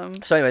handful of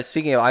them. So anyway,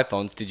 speaking of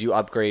iPhones, did you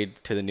upgrade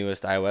to the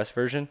newest iOS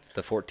version,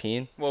 the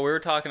 14? Well, we were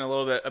talking a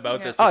little bit about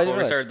Yeah. this Oh, I before didn't we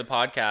realize.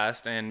 started the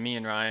podcast, and me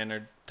and Ryan are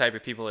the type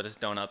of people that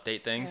just don't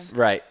update things.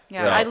 Right.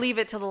 Yeah, So- I leave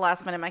it till the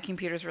last minute. My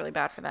computer's really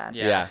bad for that.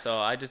 Yeah, Yeah. so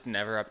I just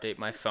never update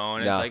my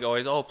phone. No. And like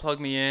always, plug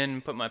me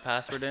in, put my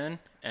password in,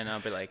 and I'll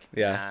be like,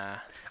 Yeah. nah.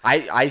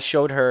 I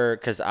showed her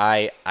because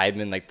I'm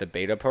in like the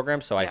beta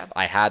program, so Yeah.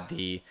 I had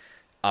the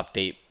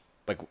update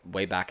like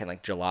way back in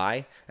like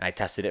July, and I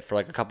tested it for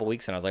like a couple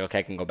weeks, and I was like, okay,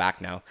 I can go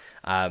back now.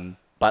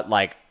 But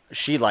like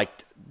she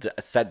liked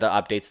said the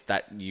updates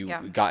that you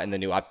Yeah. got in the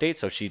new update,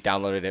 so she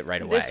downloaded it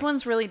right away. This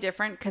one's really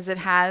different because it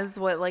has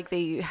what like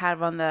they've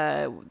had on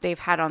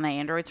the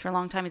Androids for a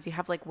long time is you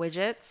have like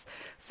widgets,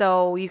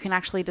 so you can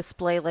actually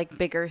display like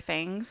bigger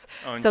things.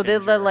 Oh, and So the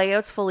change your-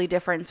 layout's fully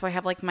different. So I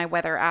have like my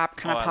weather app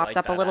kind Oh, of I popped like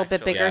up a that, little bit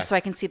actually. bigger, Yeah. so I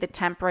can see the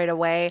temp right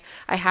away.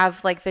 I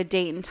have like the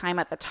date and time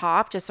at the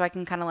top, just so I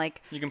can kind of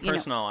like You can know-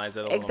 personalize it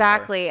a little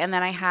Exactly. And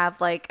then I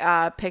have like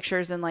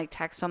pictures and like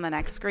text on the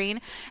next screen.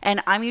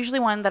 And I'm usually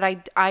one that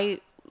I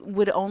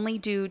would only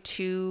do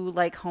 2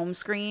 like home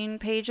screen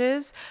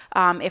pages.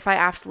 If I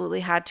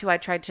absolutely had to, I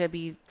tried to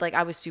be like,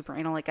 I was super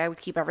anal. Like I would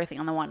keep everything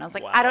on the one. I was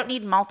like, I Wow. don't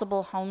need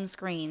multiple home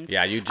screens.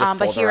 Yeah, you just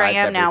But here I folderize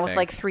am now with everything.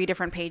 like 3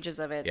 different pages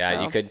of it. Yeah,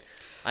 so. you could.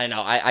 I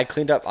know. I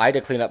had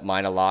to clean up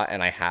mine a lot,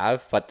 and I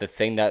have. But the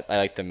thing that I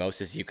like the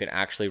most is you can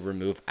actually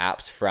remove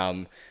apps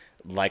from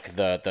like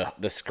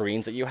the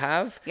screens that you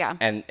have. Yeah.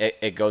 And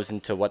it goes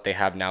into what they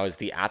have now is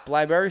the app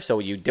library. So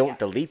you don't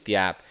delete the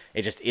app.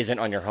 It just isn't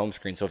on your home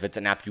screen. So if it's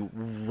an app you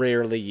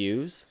rarely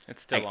use,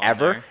 It's still like on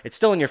ever, there. it's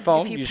still in your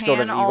phone. you just go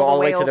pan you all go all the the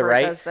way way to the over, it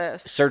right, does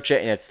this. search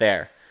it, and it's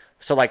there.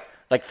 So like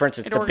for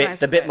instance, It the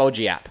organizes it.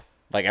 Bitmoji app.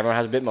 Like everyone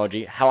has a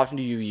Bitmoji. How often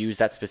do you use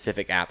that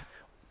specific app?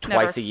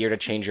 Twice Never. a year to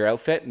change your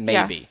outfit?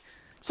 Maybe.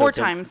 So 4 it's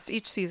a- times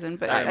each season,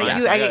 but I I yeah.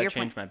 get gotta your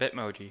change point. my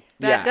Bitmoji.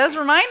 That Yeah. does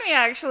remind me,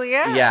 actually.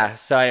 Yeah. Yeah.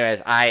 So,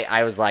 anyways,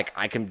 I was like,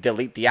 I can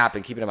delete the app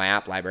and keep it in my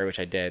app library, which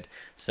I did.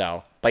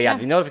 So, but yeah, Yeah.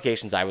 the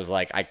notifications, I was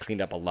like, I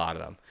cleaned up a lot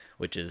of them,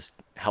 which has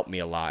helped me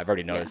a lot. I've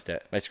already noticed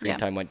it. My screen Yeah.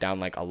 time went down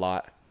like a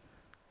lot.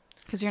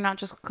 Because you're not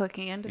just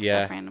clicking into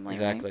Yeah. stuff randomly.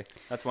 Exactly. Right?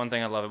 That's one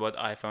thing I love about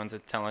iPhones.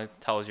 It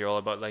tells you all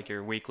about like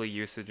your weekly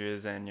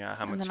usages and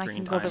how much And then I screen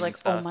can time go be like, and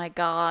stuff. oh my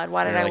god,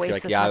 why did You're I like- waste you're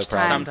like, this yeah, much the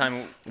problem. time?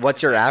 Sometime,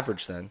 What's your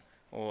average then?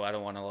 oh, I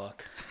don't want to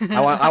look. I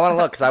want to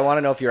look because I want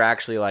to know if you're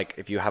actually like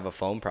if you have a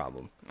phone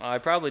problem. I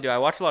probably do. I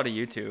watch a lot of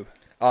YouTube.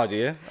 Oh, do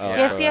you? Oh,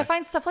 Yeah, so see, do I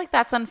find stuff like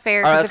that's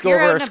unfair. All right, Because let's if go you're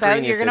over out our and about,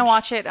 screen you're gonna usage.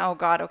 watch it. Oh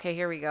god, okay,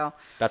 here we go.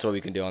 That's what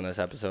we can do on this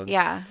episode.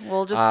 Yeah,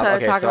 we'll just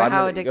Okay, talk so about I'm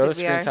how gonna go to addicted we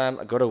screen are.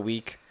 time. Go to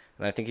week,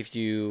 and I think if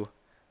you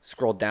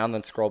scroll down,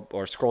 then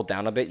scroll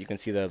down a bit, you can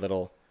see the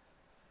little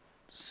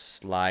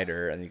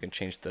slider, and you can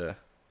change the.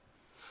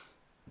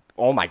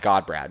 Oh my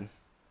God, Brad!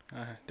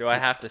 Do I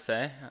have to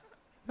say?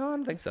 No, I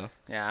don't think so.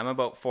 Yeah, I'm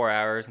about 4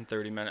 hours and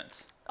 30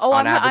 minutes. Oh,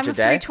 On I'm average a a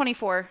day?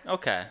 324.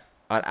 Okay.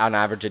 On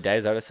average a day,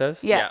 is that what it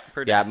says? Yeah.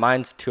 per day. Yeah,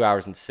 mine's 2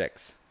 hours and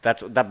 6. But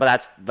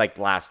that's like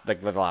the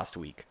last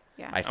week.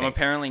 Yeah. I I'm think.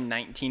 apparently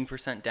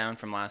 19% down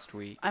from last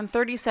week. I'm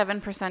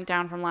 37%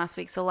 down from last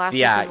week, so last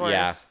Yeah, week was worse.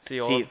 yeah. See,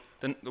 See-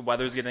 the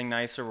weather's getting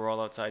nicer. We're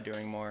all outside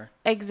doing more.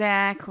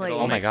 Exactly. It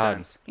all Oh my makes God.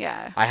 sense.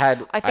 Yeah. I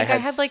had. I think I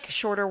had like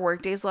shorter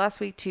work days last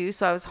week too,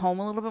 so I was home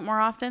a little bit more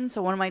often.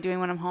 So what am I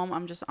doing when I'm home?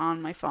 I'm just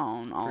on my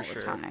phone all For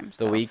the sure. time.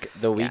 The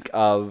So, week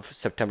of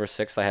September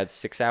 6th, I had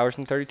 6 hours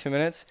and 32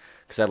 minutes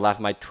because I left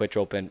my Twitch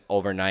open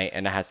overnight,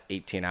 and it has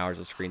 18 hours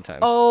of screen time.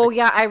 Oh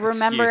yeah, I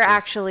remember Excuses.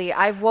 actually.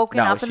 I've woken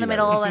No, up in she the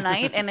middle never. of the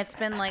night and it's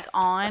been like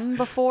on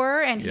before,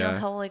 and Yeah.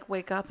 he'll like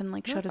wake up and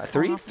like shut his phone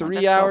three off. I'm like,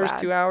 three "That's so hours, bad."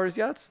 2 hours,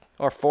 yeah,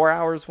 or 4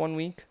 hours one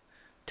week.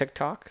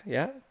 TikTok,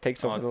 yeah,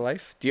 takes over Oh. the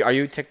life. Are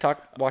you a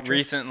TikTok watcher?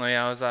 Recently,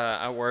 I was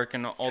at work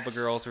and all the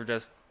girls were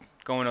just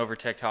going over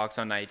TikToks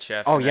on night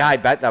shift. Oh and yeah, then- I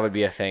bet that would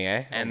be a thing,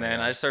 eh? And Oh my then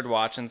God. I just started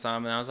watching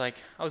some, and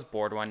I was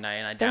bored one night,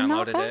 and I They're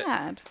not downloaded it.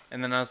 bad.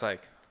 And then I was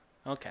like,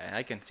 okay,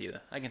 I can see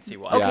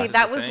why. Okay, this is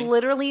that a was thing.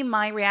 literally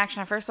my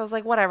reaction at first. I was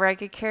like, whatever, I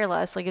could care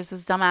less. Like, it's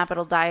this dumb app,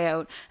 it'll die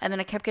out. And then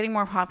it kept getting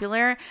more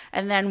popular.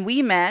 And then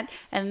we met.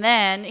 And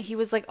then he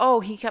was like,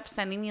 oh, he kept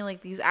sending me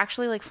like these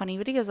actually like funny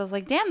videos. I was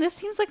like, damn, this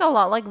seems like a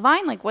lot like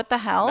Vine. Like, what the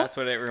hell? That's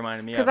what it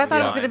reminded me of. Because I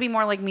thought it was Vine. going to be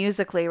more like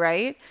Musically,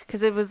 right?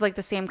 Because it was like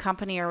the same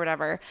company or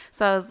whatever.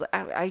 So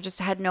I just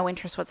had no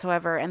interest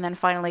whatsoever. And then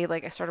finally,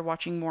 like, I started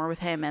watching more with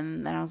him.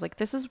 And then I was like,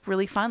 this is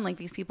really fun. Like,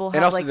 these people have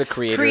And also like the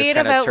creators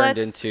creative kind of turned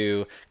outlets.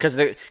 into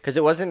because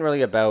it wasn't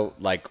really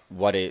about like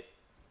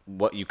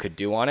what you could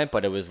do on it,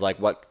 but it was like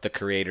what the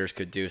creators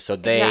could do. So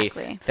they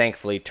Exactly.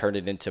 thankfully turned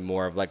it into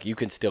more of like you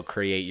can still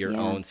create your Yeah.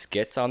 own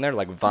skits on there,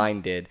 like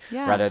Vine did,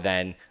 Yeah. rather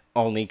than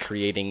only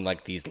creating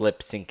like these lip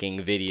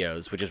syncing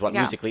videos, which is what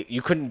Yeah. Musically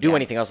you couldn't do Yeah.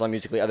 anything else on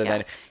Musically other Yeah.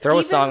 than throw a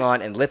Even- song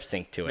on and lip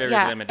sync to it. Very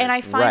Yeah, limited. and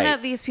I find Right.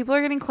 that these people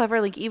are getting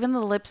clever. Like even the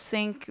lip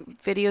sync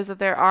videos that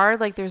there are,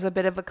 like there's a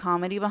bit of a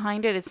comedy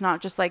behind it. It's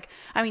not just like,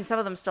 I mean, some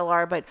of them still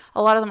are, but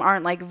a lot of them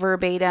aren't like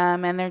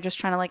verbatim, and they're just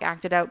trying to like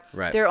act it out.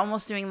 Right. They're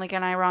almost doing like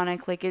an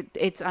ironic, like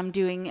it's I'm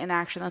doing an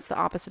action that's the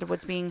opposite of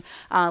what's being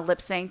lip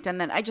synced, and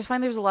then I just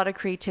find there's a lot of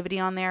creativity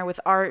on there with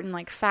art and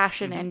like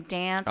fashion and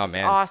dance. Oh It's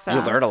man, awesome.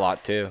 you learn a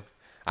lot too.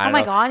 I Oh don't my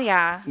know. god,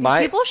 yeah. These My-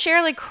 people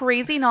share like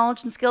crazy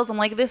knowledge and skills. I'm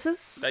like, this is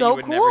That so you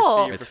would never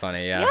cool. see It's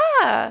funny, yeah.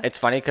 Yeah. It's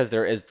funny because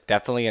there is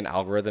definitely an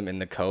algorithm in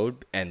the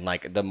code, and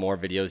like the more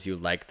videos you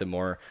like, the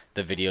more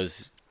the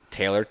videos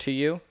tailor to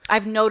you.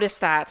 I've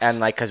noticed that. And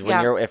like, because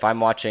Yeah. if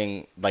I'm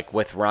watching like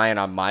with Ryan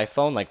on my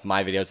phone, like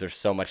my videos are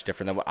so much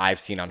different than what I've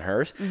seen on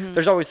hers.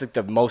 There's always like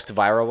the most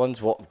viral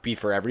ones will be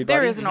for everybody.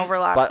 Mm-hmm. There is an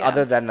overlap, but yeah.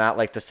 other than that,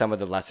 like some of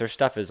the lesser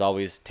stuff is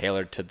always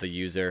tailored to the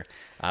user,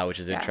 which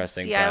is Yeah.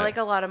 interesting. See, I but- like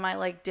a lot of my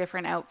like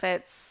different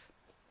outfits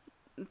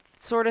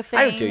sort of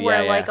I thing do,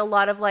 where yeah, like yeah. a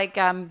lot of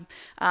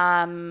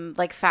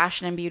like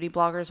fashion and beauty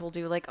bloggers will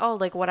do like, oh,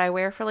 like what I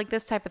wear for like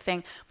this type of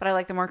thing, but I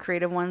like the more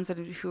creative ones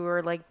who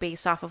are like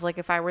based off of like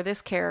if I were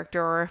this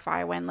character or if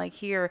I went like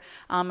here.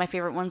 My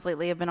favorite ones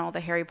lately have been all the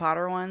Harry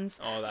Potter ones.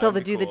 Oh, that So would they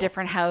be do the cool.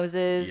 different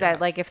houses Yeah.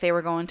 at like if they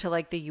were going to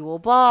like the Yule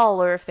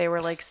Ball or if they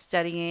were like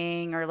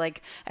studying or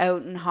like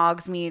out in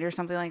Hogsmeade or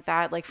something like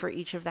that, like for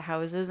each of the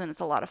houses, and it's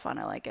a lot of fun.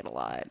 I like it a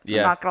lot.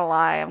 Yeah. I'm not gonna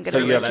lie, I'm gonna So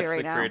you admit have- to Lets it right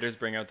the now. creators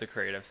bring out the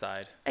creative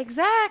side.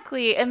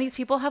 Exactly. And these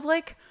people have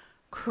like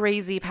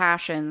crazy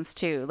passions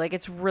too. Like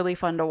it's really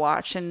fun to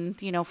watch, and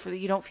you know,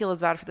 you don't feel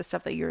as bad for the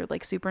stuff that you're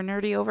like super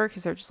nerdy over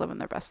because they're just living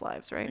their best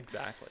lives, right?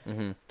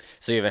 Exactly.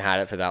 So you haven't had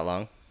it for that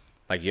long?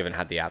 Like you haven't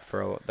had the app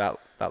for that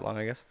long,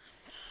 I guess?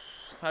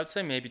 I would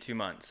say maybe 2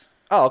 months.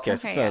 Oh, okay.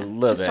 So Okay, it's been yeah. a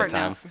little Just bit of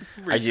starting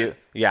time. out. Are you?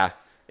 Yeah.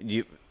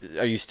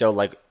 are you still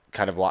like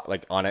kind of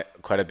like on it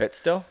quite a bit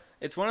still?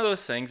 It's one of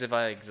those things, if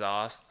I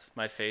exhaust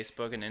my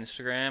Facebook and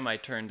Instagram, I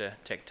turn to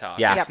TikTok.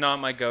 Yeah. It's not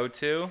my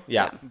go-to.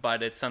 Yeah.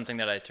 But it's something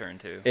that I turn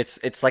to.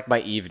 It's like my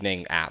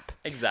evening app.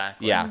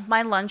 Exactly. Yeah.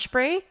 My lunch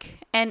break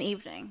and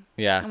evening.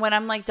 Yeah. And when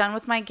I'm like done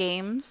with my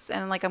games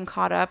and like I'm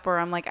caught up or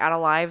I'm like out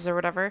of lives or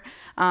whatever,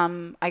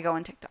 I go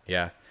on TikTok.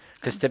 Yeah.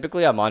 Because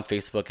typically I'm on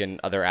Facebook and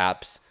other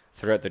apps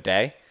throughout the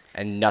day,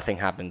 and nothing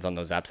happens on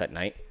those apps at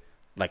night,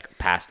 like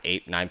past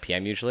 8, 9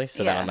 p.m. usually.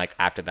 So then Yeah. I'm like,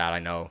 after that, I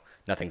know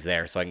nothing's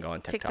there, so I can go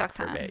on TikTok, TikTok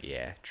for a time. bit.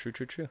 Yeah.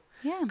 True.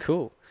 Yeah.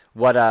 Cool.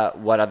 What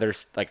other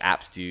like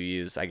apps do you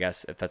use? I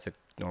guess if that's a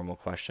normal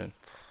question.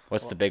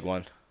 What's the big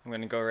one? I'm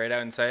going to go right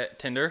out and say it.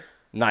 Tinder.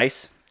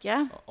 Nice.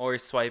 Yeah.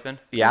 Always swiping.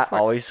 Yeah, for it.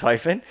 always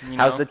swiping. You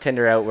How's know? the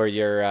Tinder out where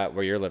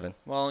you're living?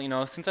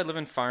 Well, since I live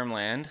in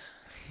farmland,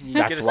 you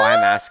That's get to why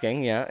I'm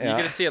asking. Yeah, You get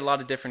yeah. to see a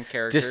lot of different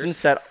characters. Distance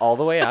set all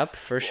the way up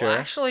for sure. Well,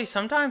 actually,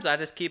 sometimes I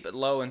just keep it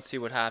low and see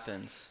what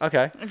happens.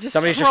 Okay. Just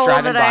Somebody's just roll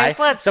driving the by. dice.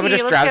 Let's Someone see.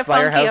 just Let's drives get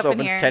by your funky house, up in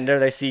opens here. Tinder,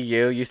 they see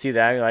you see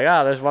them, you're like,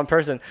 oh, there's one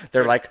person.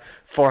 They're like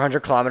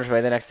 400 kilometers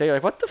away the next day. You're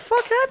like, what the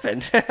fuck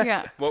happened?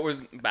 Yeah. What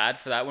was bad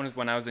for that one is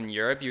when I was in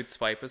Europe, you'd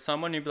swipe with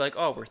someone, you'd be like,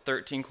 oh, we're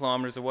 13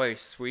 kilometers away,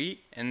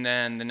 sweet. And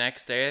then the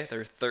next day,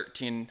 they're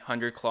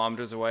 1,300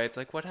 kilometers away. It's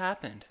like, what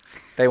happened?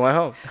 They went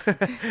home.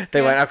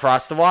 They went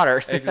across the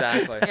water.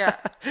 Exactly. Yeah.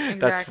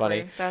 Exactly.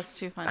 funny. That's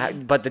too funny.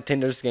 But the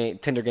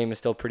Tinder game is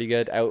still pretty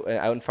good out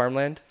in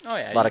farmland. Oh,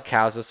 yeah. A lot of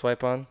cows to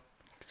swipe on.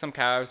 Some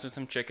cows or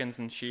some chickens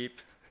and sheep.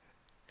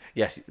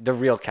 Yes, the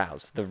real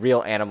cows, the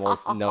real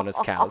animals known as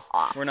cows.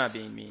 We're not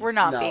being mean. We're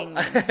not being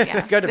mean.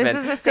 Yeah. Could have this been.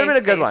 is a Could safe have been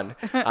a good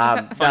space. one.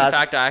 Fun that's-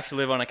 fact, I actually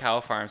live on a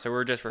cow farm, so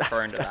we're just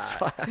referring to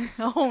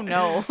that. Oh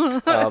no.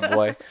 Oh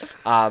boy.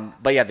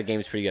 But yeah, the game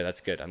is pretty good. That's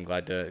good. I'm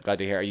glad to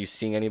hear. Are you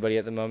seeing anybody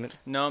at the moment?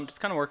 No, I'm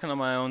just kind of working on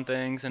my own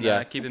things and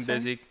Yeah. keeping That's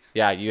fine. busy.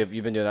 Yeah, you've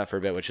been doing that for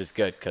a bit, which is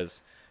good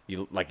because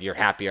you're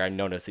happier. I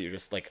noticed that you're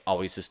just like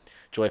always just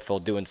joyful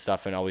doing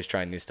stuff and always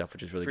trying new stuff,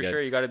 which is really For good.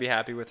 sure, you got to be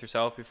happy with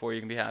yourself before you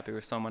can be happy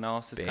with someone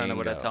else. Is kind of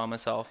what I Bingo. tell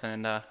myself,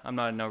 and I'm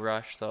not in no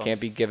rush. So Can't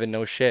be given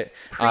no shit.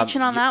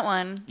 Preaching on that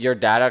one. Your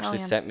dad actually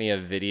yeah. sent me a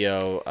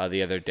video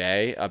the other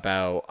day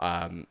about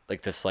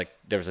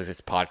there was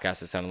this podcast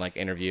that sounded like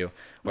interview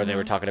where they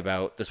were talking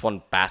about this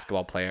one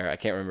basketball player. I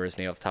can't remember his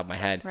name off the top of my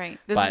head. Right.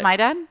 This but- is my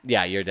dad?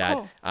 Yeah, your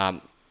dad.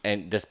 Cool.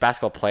 And this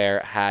basketball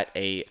player had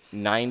a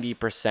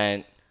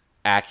 90%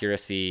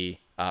 accuracy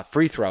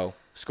free throw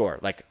score,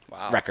 like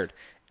record.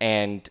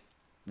 And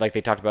like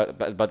they talked about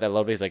that a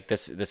little bit. He's like,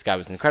 this guy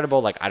was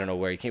incredible. Like, I don't know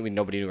where he came.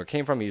 Nobody knew where he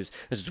came from. This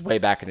was way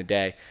back in the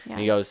day. Yeah.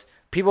 And he goes,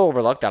 people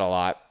overlook that a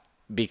lot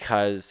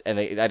because, and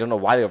I don't know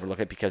why they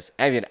overlook it because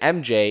I mean,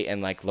 MJ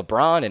and like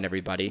LeBron and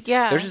everybody,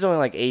 Yeah. they're just only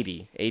like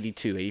 80,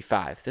 82,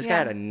 85. This guy Yeah.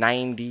 had a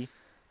 90%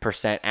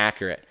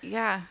 accurate.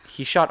 Yeah.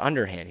 He shot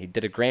underhand. He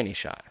did a granny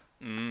shot.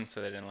 so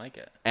they didn't like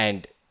it.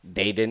 And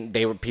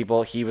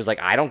he was like,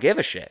 I don't give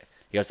a shit.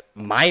 He goes,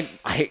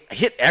 I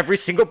hit every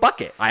single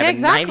bucket. I have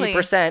exactly. a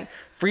 90%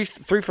 free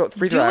throw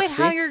Do it accuracy.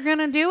 how you're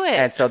gonna do it.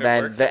 And so If it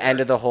then works, the it end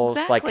of the works. whole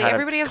Exactly. like kind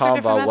Everybody of has their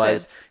different convo was,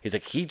 methods. he's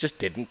like, he just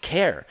didn't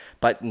care.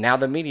 But now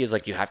the media is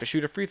like, you have to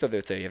shoot a free throw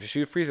this way. You have to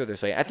shoot a free throw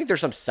this way. I think there's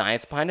some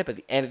science behind it, but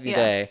at the end of the Yeah.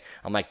 day,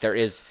 I'm like, there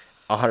is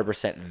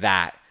 100%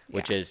 that,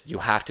 which Yeah. is you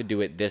have to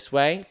do it this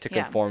way to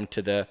Yeah. conform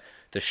to the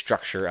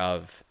structure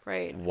of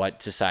Right.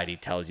 what society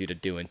tells you to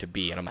do and to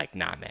be. And I'm like,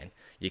 nah, man,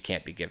 you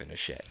can't be given a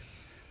shit.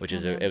 Which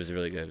is it was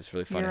really good. It was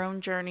really funny. Your own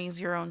journeys,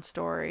 your own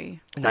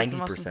story. That's the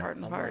most 90%.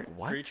 important I'm part. like,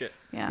 what? Preach it.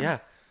 Yeah. Yeah.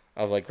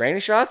 I was like,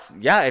 granny shots?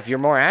 Yeah, if you're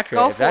more accurate.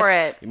 Go if for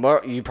that's it.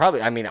 More, you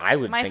probably, I mean, I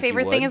would My think you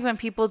favorite thing would. is when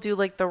people do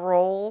like the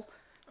roll,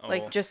 Oh.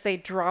 like just they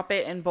drop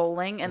it in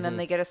bowling and Mm-hmm. then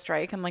they get a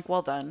strike. I'm like,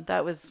 well done.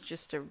 That was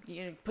just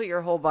you put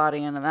your whole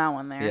body into that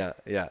one there. Yeah,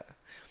 yeah.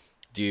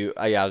 Do you,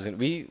 yeah,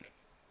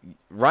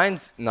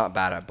 Ryan's not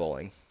bad at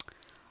bowling.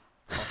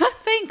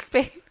 Thanks,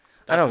 babe.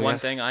 I That's know, one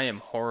yes. thing I am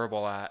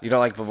horrible at. You don't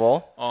like the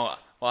bowl? Oh,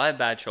 well, I have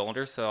bad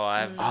shoulders, so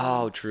I'm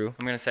Oh, true.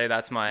 gonna say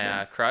that's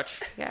my crutch.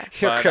 Yeah.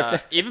 Your But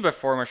kryptonite. even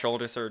before my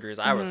shoulder surgeries,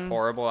 I Mm-hmm. was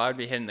horrible. I would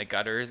be hitting the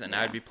gutters, and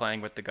I would be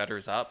playing with the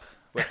gutters up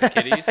with the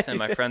kiddies, and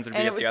my friends would be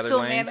And it at would the other still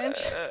lanes.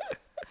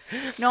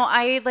 manage. No,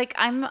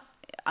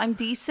 I'm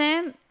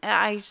decent.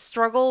 I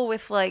struggle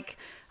with like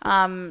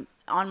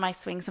on my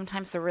swing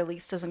sometimes the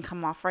release doesn't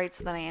come off right,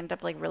 so then I end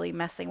up like really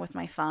messing with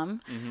my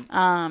thumb.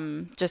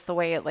 Just the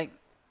way it like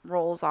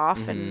rolls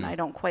off and I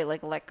don't quite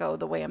like let go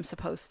the way I'm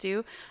supposed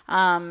to.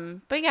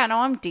 But yeah, no,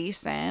 I'm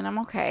decent. I'm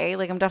okay.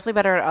 Like I'm definitely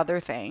better at other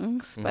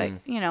things, but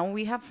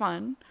we have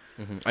fun.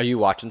 Are you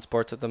watching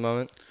sports at the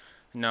moment?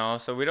 No,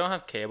 so we don't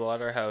have cable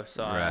at our house,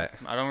 so Right.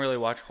 I don't really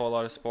watch a whole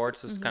lot of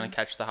sports. Just Mm-hmm. kind of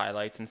catch the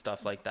highlights and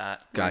stuff like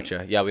that.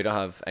 Gotcha. Yeah, we don't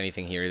have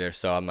anything here either.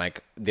 So I'm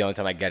like, the only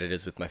time I get it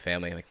is with my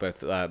family, like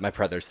with my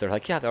brothers. They're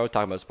like, yeah, they're always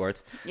talking about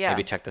sports. Yeah.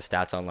 Maybe check the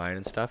stats online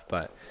and stuff,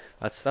 but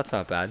that's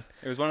not bad.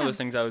 It was one of those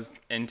things I was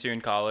into in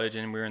college,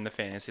 and we were in the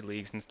fantasy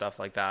leagues and stuff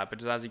like that. But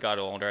just as you got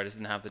older, I just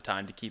didn't have the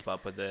time to keep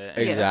up with it.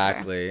 Yeah, that's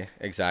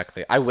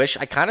Exactly.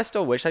 I kind of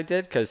still wish I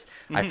did because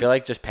I feel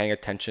like just paying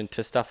attention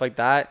to stuff like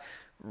that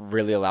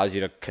really allows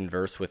you to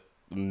converse with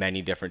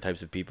many different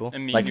types of people.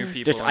 And meet like new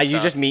people just and you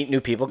just stuff. meet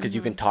new people because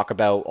you can talk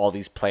about all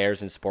these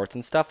players and sports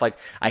and stuff. Like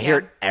I hear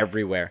it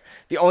everywhere.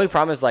 The only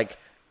problem is like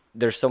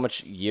there's so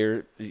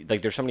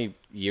many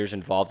years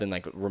involved in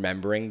like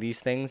remembering these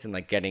things and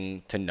like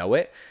getting to know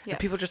it. Yeah. And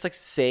people just like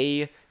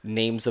say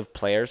names of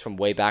players from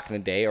way back in the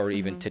day or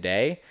even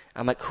today.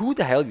 I'm like, who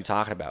the hell are you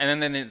talking about?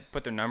 And then they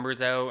put their numbers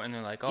out, and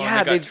they're like, "Oh,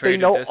 yeah, they got they traded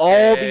know this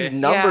all day. these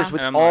numbers Yeah.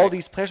 with And I'm all like-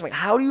 these players. I'm like,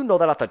 how do you know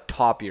that off the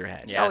top of your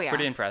head? Yeah, Oh, it's yeah.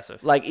 pretty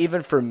impressive. Like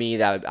even for me,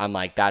 that I'm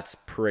like, that's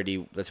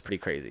pretty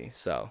crazy.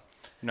 So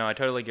No, I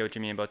totally get what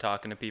you mean about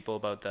talking to people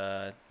about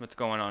what's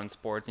going on in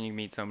sports, and you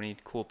meet so many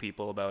cool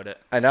people about it.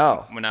 I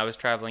know. When I was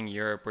traveling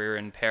Europe, we were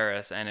in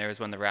Paris, and it was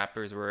when the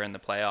Raptors were in the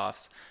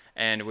playoffs.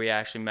 And we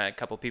actually met a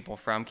couple people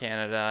from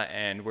Canada,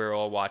 and we were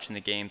all watching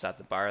the games at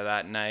the bar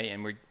that night,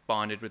 and we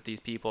bonded with these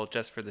people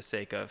just for the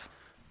sake of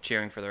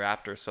cheering for the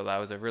Raptors. So that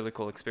was a really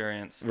cool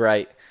experience.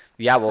 Right.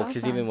 Yeah, well,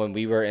 because awesome. even when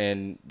we were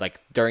in,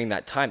 like, during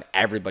that time,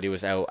 everybody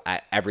was out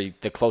at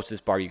the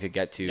closest bar you could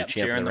get to Yep,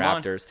 cheering for cheering the them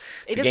on. Raptors.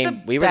 It The is game,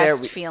 the we were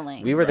best there,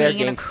 feeling. We were there Being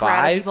in game a crowd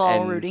of 5, people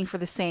all and rooting for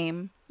the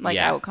same like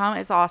Yeah. outcome.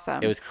 It's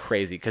awesome. it was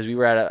crazy because we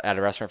were at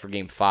a restaurant for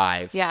game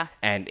 5. Yeah.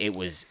 And it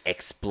was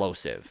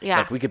explosive. Yeah.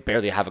 Like, we could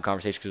barely have a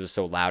conversation because it was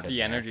so loud. in The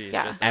there. energy is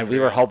Yeah. just And we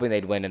were unreal. hoping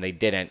they'd win, and they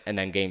didn't. And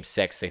then game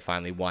 6, they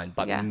finally won.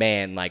 But Yeah.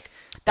 man, like,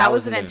 that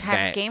was an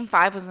intense event. game.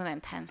 5 was an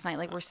intense night.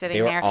 Like we're sitting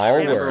They were there. all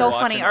And it was were. so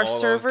Watching funny. Our all those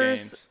server's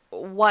games.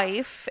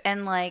 wife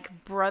and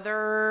like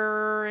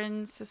brother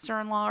and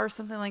sister-in-law or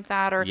something like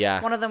that, or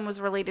Yeah. one of them was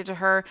related to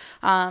her.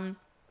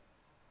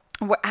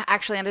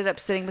 Actually ended up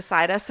sitting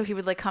beside us, so he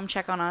would like come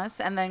check on us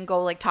and then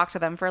go like talk to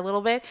them for a little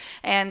bit.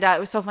 And it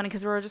was so funny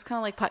because we were just kind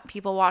of like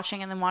people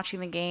watching and then watching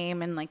the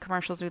game and like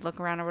commercials. We'd look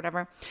around or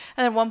whatever.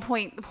 And at one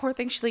point, the poor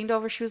thing, she leaned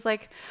over. She was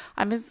like,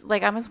 I'm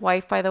his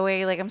wife, by the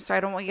way. Like, I'm sorry,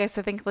 I don't want you guys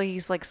to think like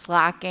he's like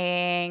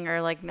slacking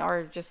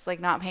or just like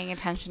not paying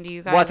attention to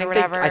you guys Well, or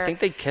whatever. I think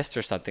they kissed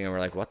or something, and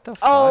we're like, what the fuck?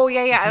 Oh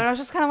yeah. And I was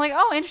just kind of like,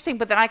 oh, interesting.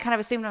 But then I kind of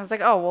assumed, I was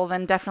like, oh, well,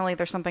 then definitely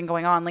there's something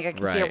going on. Like I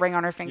can see a Right. ring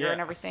on her finger Yeah.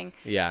 and everything.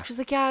 Yeah. She's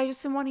like, yeah, I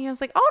just didn't want you. I was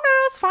like, oh no,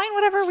 it's fine,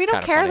 whatever. We It's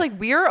don't kinda care. funny. Like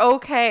we're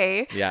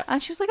okay. Yeah.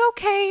 And she was like,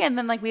 okay. And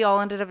then like we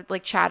all ended up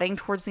like chatting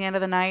towards the end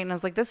of the night, and I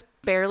was like, this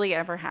barely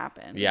ever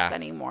happens Yeah.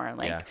 anymore.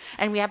 Like, Yeah.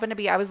 and we happened to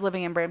be, I was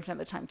living in Brampton at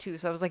the time too,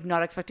 so I was like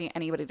not expecting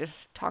anybody to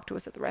talk to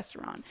us at the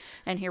restaurant,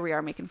 and here we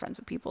are making friends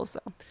with people.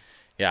 So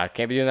Yeah, I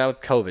can't be doing that with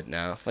COVID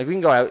now. Like we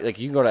can go out, like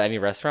you can go to any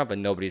restaurant, but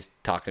nobody's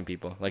talking to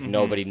people. Like Mm-hmm.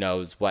 nobody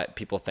knows what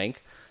people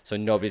think, so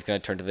nobody's gonna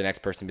turn to the next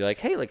person and be like,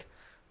 "Hey, like,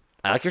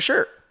 I like your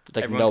shirt." It's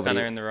like Everyone's kind nobody.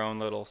 of in their own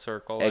little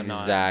circle. And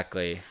not-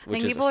 Exactly. I Which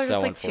think is people are just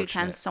so like too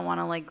unfortunate. tense to want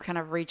to like kind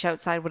of reach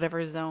outside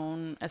whatever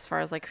zone as far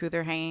as like who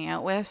they're hanging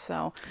out with.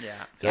 So Yeah. I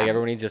feel like Yeah.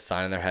 everyone needs a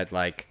sign in their head,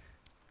 like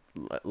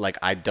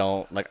I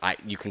don't like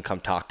you can come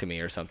talk to me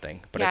or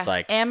something. But it's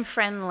like am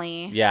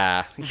friendly.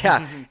 yeah,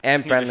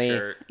 am a friendly,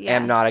 shirt. Yeah.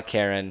 am not a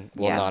Karen,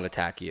 will Yeah. not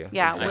attack you.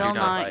 Yeah, Exactly. will Not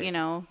not, like- you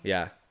know,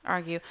 Yeah.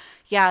 argue.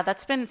 Yeah,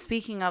 that's been,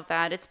 speaking of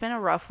that, it's been a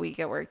rough week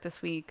at work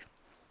this week.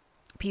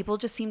 People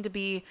just seem to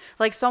be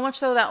like, so much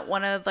so that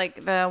one of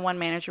like the one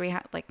manager we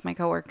had, like my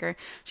coworker,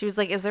 she was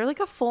like, is there like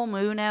a full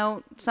moon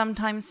out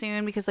sometime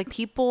soon? Because like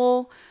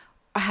people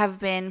have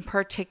been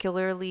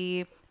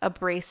particularly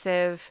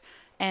abrasive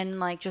and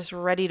like just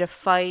ready to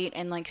fight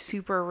and like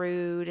super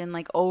rude and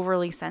like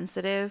overly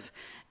sensitive.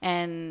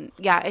 And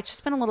yeah, it's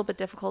just been a little bit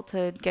difficult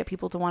to get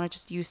people to want to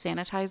just use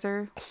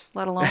sanitizer,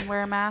 let alone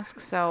wear a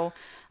mask. So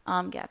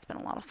yeah, it's been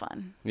a lot of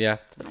fun. Yeah.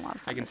 It's been a lot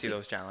of fun. I can this see week.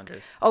 those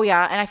challenges. Oh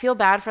yeah, and I feel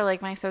bad for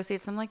like my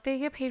associates. I'm like, they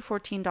get paid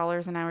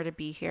 $14 an hour to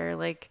be here.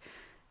 Like,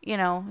 you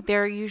know,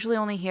 they're usually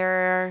only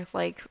here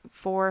like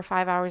 4 or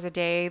 5 hours a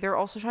day. They're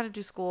also trying to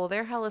do school.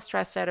 They're hella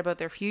stressed out about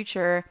their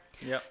future.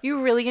 Yep.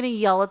 You really gonna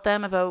yell at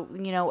them about,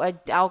 you know, a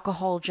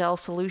alcohol gel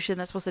solution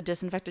that's supposed to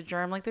disinfect a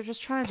germ? Like, they're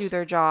just trying to do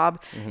their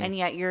job, and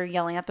yet you're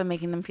yelling at them,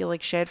 making them feel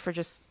like shit for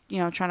just, you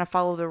know, trying to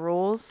follow the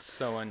rules.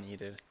 So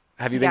unneeded.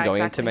 Have you been Yeah, going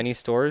exactly. into many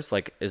stores?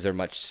 Like, is there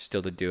much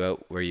still to do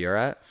out where you're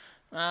at?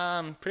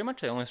 Pretty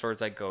much the only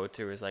stores I go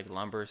to is like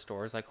lumber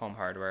stores, like Home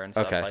Hardware and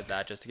stuff Okay. like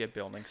that, just to get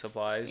building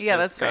supplies. Yeah,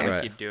 just that's fair. kinda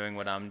Right. keep doing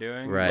what I'm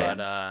doing. Right.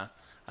 But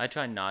I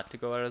try not to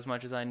go out as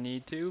much as I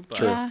need to. But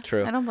True, Yeah,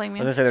 true. I don't blame I you.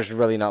 was gonna say there's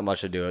really not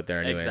much to do out there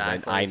anyways.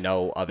 Exactly. I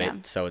know of Yeah.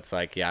 it, so it's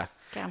like, yeah.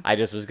 Yeah. I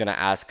just was gonna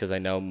ask because I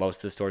know most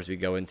of the stores we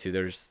go into,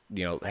 there's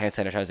hand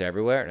sanitizer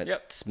everywhere, and it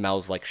Yep.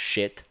 smells like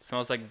shit,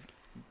 smells like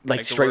like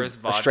the straight worst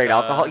straight vodka.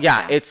 alcohol.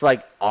 Yeah, Yeah. it's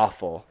like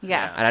awful.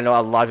 Yeah. And I know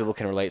a lot of people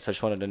can relate, so I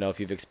just wanted to know if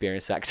you've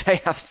experienced that because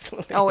I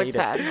absolutely Oh, it's hate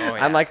it. bad. Oh,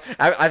 I'm yeah. like,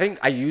 I think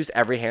I use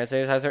every hand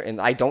sanitizer, and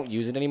I don't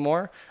use it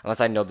anymore unless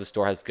I know the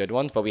store has good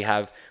ones. But we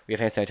have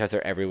hand sanitizer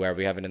everywhere.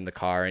 We have it in the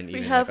car and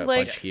even have, like a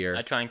like- bunch here.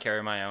 I try and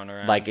carry my own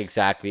around. Like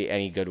exactly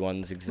any good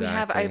ones. Exactly. We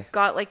have, I've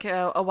got like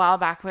a while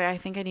back where I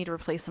think I need to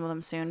replace some of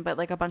them soon, but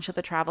like a bunch of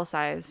the travel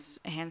size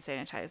hand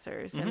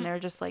sanitizers, and they're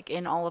just like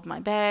in all of my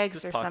bags.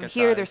 Just There's some pocket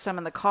here, there's size. some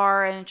in the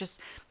car, and just,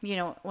 you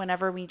know,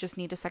 whenever we just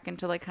need a second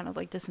to like kind of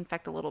like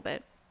disinfect a little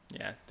bit.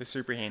 Yeah, they're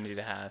super handy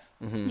to have.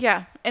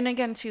 Yeah. And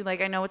again too,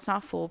 like I know it's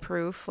not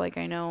foolproof. Like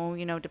I know,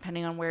 you know,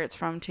 depending on where it's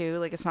from too,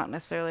 like it's not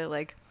necessarily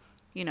like,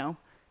 you know,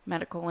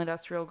 medical,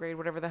 industrial grade,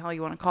 whatever the hell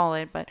you want to call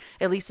it, but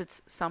at least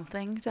it's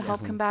something to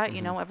help combat.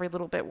 You know, every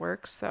little bit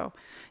works. So,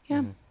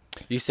 yeah.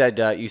 You said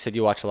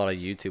you watch a lot of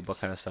YouTube. What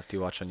kind of stuff do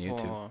you watch on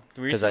YouTube? Well,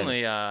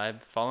 recently,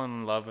 I've fallen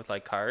in love with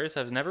like cars.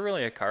 I was never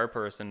really a car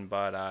person,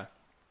 but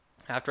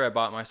after I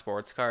bought my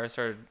sports car, I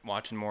started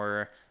watching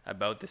more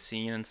about the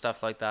scene and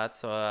stuff like that.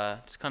 So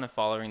just kind of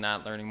following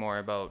that, learning more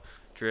about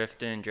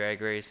drifting,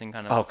 drag racing,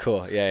 kind of. Oh,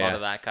 cool. Yeah, a lot yeah.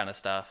 of that kind of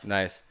stuff.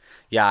 Nice.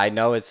 Yeah, I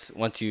know it's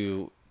once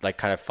you like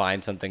kind of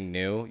find something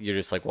new, you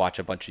just like watch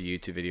a bunch of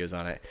YouTube videos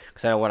on it.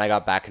 Because I know when I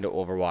got back into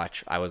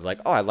Overwatch, I was like,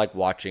 oh, I like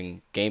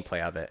watching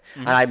gameplay of it.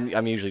 And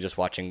I'm usually just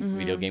watching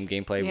video game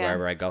gameplay Yeah.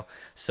 wherever I go.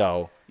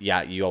 So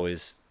yeah, you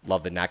always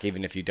love the knack.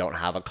 Even if you don't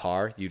have a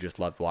car, you just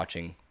love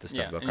watching the stuff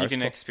Yeah, about and cars. you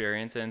can Cool.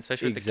 experience it, and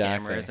especially with Exactly.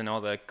 the cameras and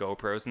all the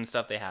GoPros and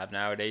stuff they have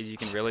nowadays. You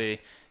can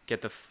really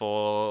get the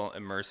full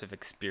immersive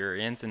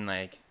experience, and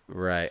like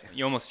Right.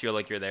 you almost feel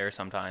like you're there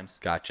sometimes,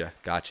 Gotcha.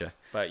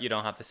 but you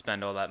don't have to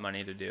spend all that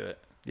money to do it.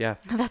 Yeah.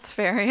 That's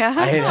fair. Yeah.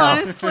 I know.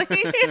 Honestly.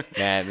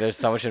 Man, there's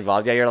so much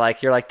involved. Yeah, you're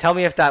like, tell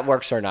me if that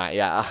works or not.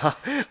 Yeah,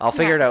 I'll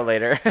figure it out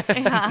later.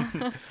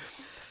 Yeah.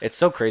 It's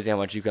so crazy how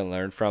much you can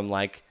learn from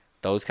like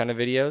those kind of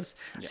videos.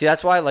 See,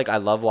 that's why like I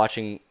love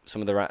watching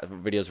some of the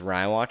videos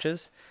Ryan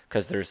watches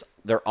because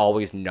they're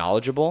always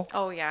knowledgeable.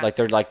 Oh, yeah. Like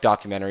they're like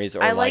documentaries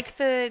or I like like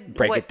the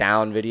break it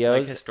down videos.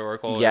 Like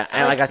historical Yeah,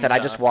 and like I effects said, and I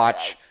just stuff.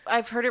 watch.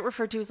 I've heard it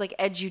referred to as like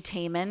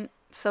edutainment.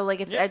 So like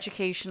it's Yeah.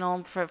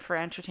 educational for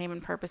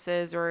entertainment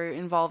purposes or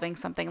involving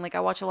something. Like I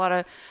watch a lot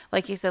of,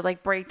 like you said,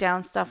 like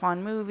breakdown stuff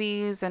on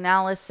movies,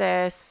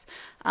 analysis.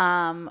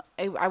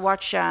 I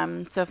watch,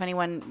 so if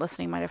anyone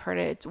listening might have heard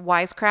it, it's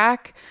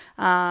Wisecrack.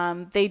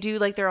 They do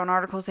like their own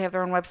articles. They have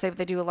their own website, but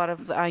they do a lot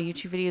of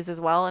YouTube videos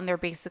as well. And they're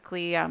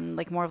basically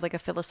like more of like a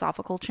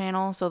philosophical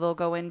channel. So they'll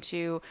go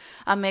into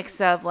a mix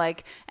of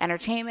like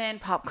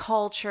entertainment, pop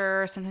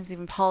culture, sometimes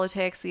even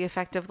politics, the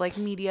effect of like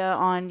media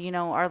on, you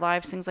know, our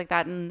lives, things like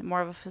that in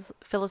more of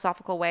a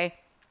philosophical way.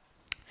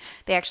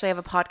 They actually have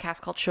a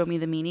podcast called Show Me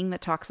the Meaning that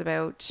talks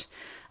about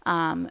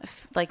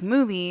like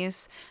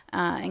movies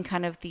and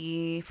kind of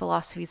the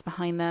philosophies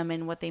behind them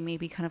and what they may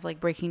be kind of like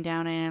breaking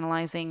down and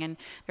analyzing. And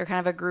they're kind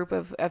of a group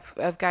of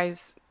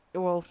guys,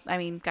 well, I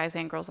mean, guys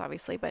and girls,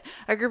 obviously, but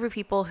a group of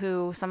people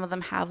who some of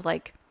them have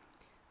like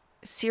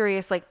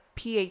serious like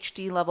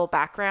PhD level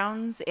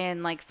backgrounds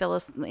in like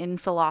in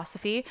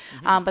philosophy,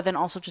 but then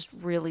also just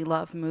really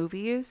love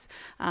movies.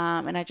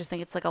 And I just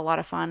think it's like a lot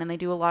of fun, and they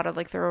do a lot of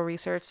like thorough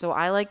research. So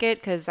I like it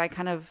because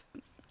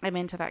I'm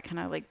into that kind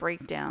of like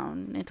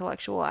breakdown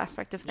intellectual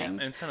aspect of Yeah, and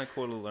things. it's kind of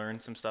cool to learn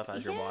some stuff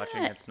as you're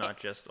watching. Yeah. It's not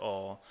just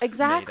all made up.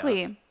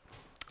 Exactly.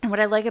 And what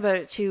I like about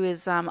it too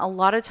is a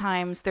lot of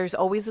times there's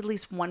always at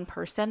least one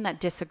person that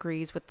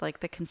disagrees with like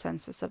the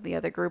consensus of the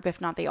other group.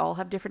 If not, they all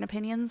have different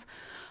opinions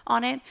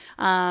on it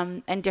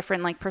and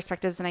different like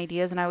perspectives and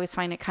ideas. And I always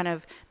find it kind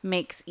of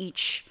makes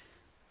each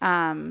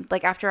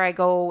like after I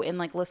go and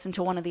like listen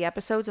to one of the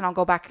episodes and I'll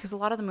go back because a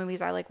lot of the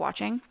movies I like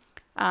watching.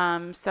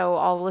 So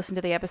I'll listen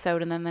to the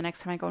episode and then the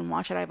next time I go and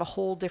watch it, I have a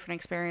whole different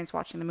experience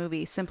watching the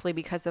movie simply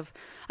because of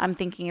I'm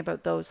thinking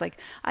about those like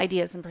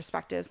ideas and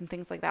perspectives and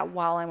things like that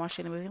while I'm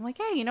watching the movie. I'm like,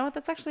 hey, you know what?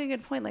 That's actually a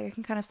good point. Like I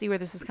can kind of see where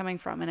this is coming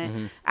from, and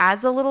it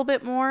adds a little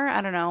bit more.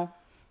 I don't know.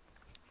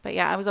 But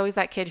yeah, I was always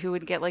that kid who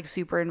would get like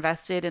super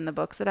invested in the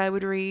books that I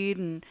would read.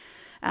 And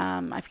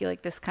I feel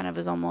like this kind of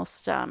is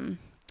almost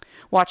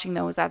watching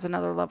those adds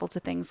another level to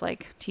things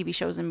like TV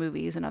shows and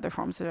movies and other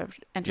forms of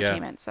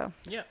entertainment. So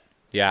Yeah.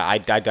 Yeah, I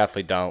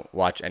definitely don't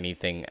watch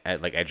anything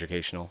like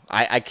educational.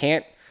 I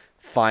can't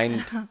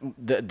find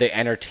the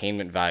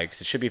entertainment value because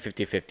it should be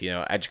 50-50, you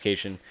know,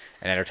 education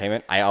and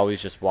entertainment. I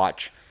always just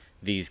watch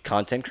these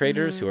content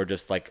creators who are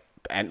just like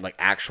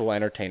actual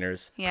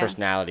entertainers, Yeah.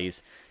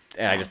 personalities,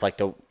 and I just like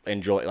to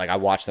enjoy. Like I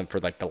watch them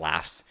for like the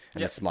laughs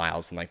and the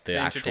smiles and like the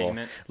actual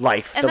entertainment.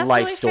 life, And the that's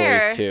life totally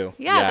stories fair. too.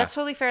 Yeah, that's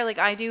totally fair. Like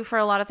I do for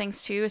a lot of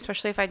things too,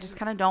 especially if I just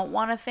kind of don't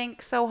want to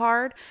think so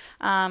hard.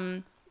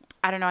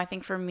 I don't know. I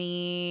think for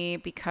me,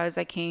 because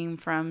I came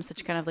from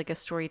such kind of like a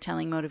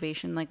storytelling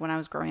motivation, like when I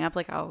was growing up,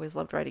 like I always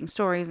loved writing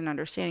stories and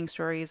understanding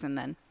stories, and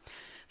then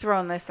throw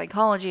in the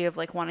psychology of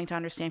like wanting to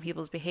understand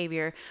people's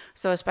behavior.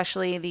 So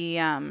especially the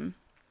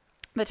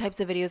types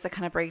of videos that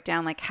kind of break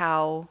down like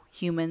how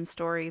human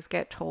stories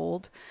get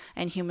told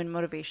and human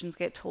motivations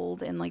get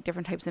told in like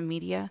different types of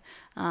media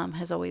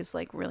has always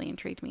like really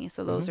intrigued me.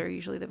 So those are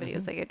usually the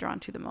videos I get drawn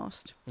to the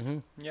most.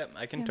 Yep,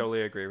 I can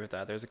totally agree with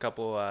that. There's a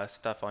couple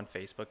stuff on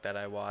Facebook that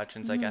I watch,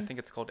 and it's like I think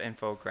it's called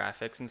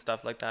infographics and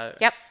stuff like that.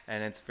 Yep.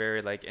 And it's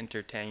very like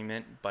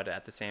entertainment, but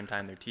at the same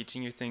time they're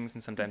teaching you things,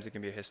 and sometimes it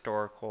can be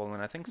historical.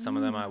 And I think some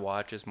of them I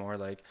watch is more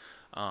like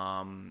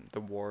the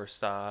war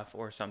stuff,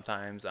 or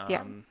sometimes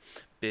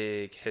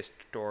big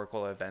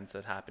historical events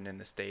that happen in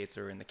the States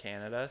or in the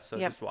Canada. So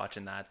Yep. just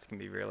watching that can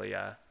be really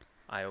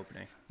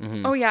eye-opening.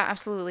 Oh yeah,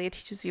 absolutely. It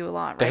teaches you a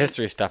lot, The right?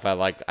 history stuff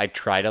I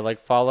try to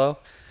like follow,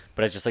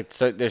 But it's just like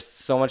so. There's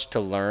so much to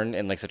learn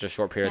in like such a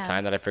short period of Yeah.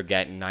 time that I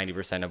forget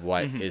 90% of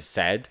what is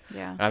said.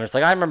 Yeah. And I'm just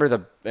like, I remember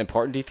the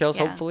important details,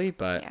 Yeah. hopefully,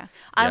 but yeah,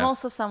 I'm yeah.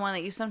 also someone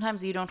that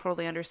sometimes you don't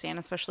totally understand,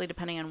 especially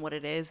depending on what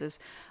it is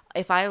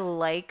if I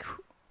like,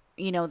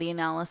 the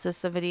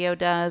analysis a video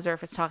does, or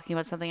if it's talking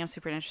about something I'm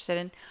super interested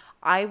in,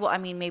 I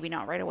mean, maybe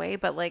not right away,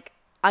 but like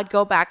I'd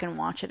go back and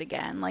watch it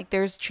again. Like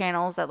there's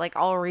channels that like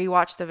I'll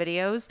rewatch the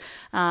videos.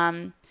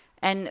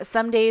 And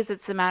some days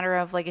it's a matter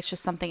of like it's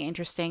just something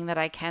interesting that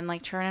I can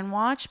like turn and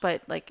watch,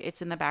 but like it's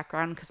in the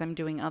background because I'm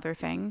doing other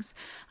things.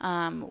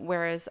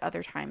 Whereas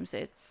other times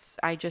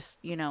I just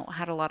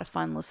had a lot of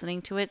fun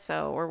listening to it,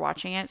 or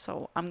watching it,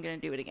 so I'm gonna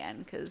do it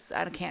again because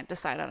I can't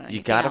decide on anything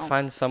You gotta else.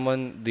 find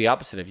someone the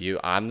opposite of you.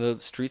 I'm the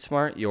street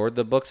smart. You're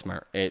the book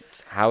smart.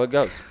 It's how it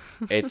goes.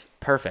 It's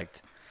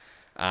perfect.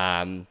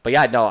 But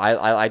yeah, no,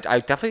 I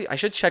definitely I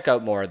should check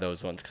out more of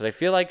those ones because I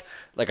feel like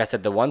I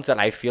said, the ones that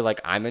I feel like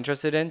I'm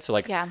interested in. So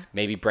like Yeah.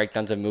 maybe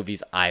breakdowns of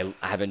movies I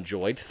have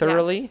enjoyed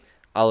thoroughly.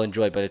 I'll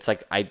enjoy, but it's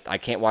like I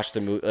can't watch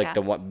the movie Yeah.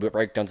 the one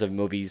breakdowns of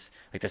movies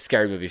like the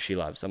scary movies she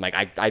loves. I'm like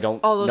I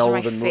don't Oh, those know are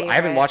my the movie. I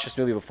haven't favorite. watched this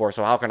movie before,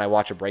 so how can I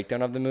watch a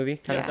breakdown of the movie?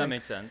 Kind Yeah. of That thing.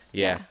 makes sense.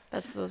 Yeah.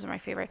 Those are my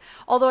favorite.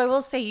 Although I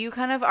will say you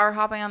kind of are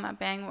hopping on that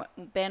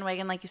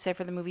bandwagon, like you said,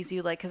 for the movies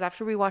you like. Because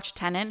after we watched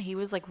Tenet, he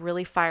was like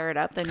really fired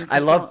up. Then I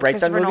love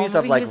breakdown Christopher movies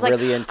Nolan of like He was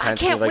really I intense.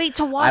 can't like, wait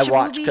to watch a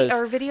movie 'cause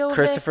or a video of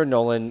Christopher this.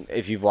 Nolan,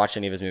 if you've watched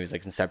any of his movies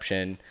like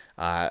Inception,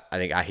 I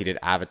think he did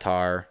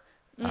Avatar.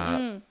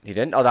 He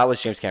didn't. Oh, that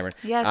was James Cameron.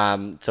 Yes.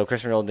 So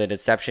Christopher Nolan did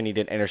Inception. He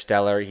did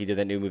Interstellar. He did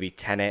the new movie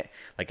Tenet.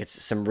 Like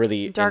it's some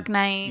really Dark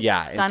Knight,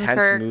 Yeah, intense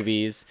Dunkirk.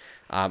 movies.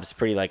 It's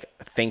pretty like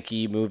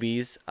thinky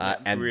movies.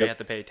 And You really the- have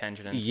to pay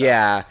attention. And stuff.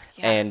 yeah,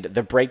 Yeah. and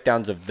the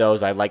breakdowns of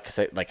those I like because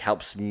it like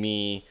helps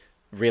me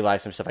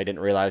realize some stuff I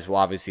didn't realize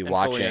while obviously And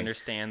watching. fully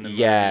understand the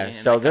yeah, movie and,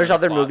 so like, there's kind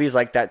of the other movies plots.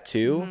 like that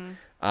too.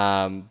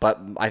 Mm-hmm. But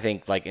I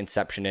think like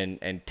Inception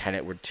and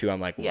Tenet were two.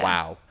 I'm like, Yeah.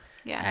 wow.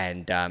 Yeah.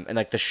 And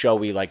like the show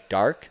we like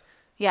Dark.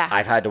 Yeah.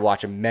 I've had to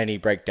watch many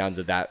breakdowns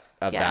of Yeah.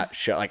 that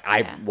show. Like Yeah.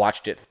 I've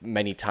watched it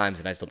many times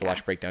and I still have to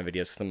watch breakdown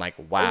videos because I'm like,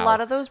 wow. A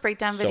lot of those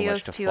breakdown so much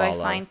videos to too, I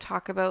follow. find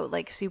talk about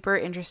like super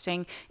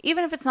interesting.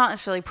 Even if it's not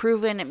necessarily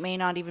proven, it may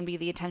not even be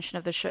the intention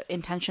of the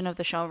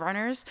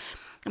showrunners,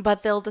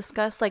 but they'll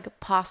discuss like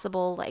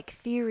possible like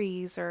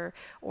theories or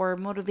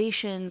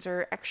motivations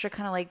or extra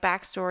kind of like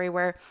backstory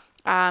where.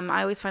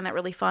 I always find that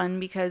really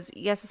fun because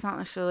yes, it's not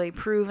necessarily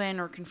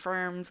proven or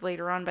confirmed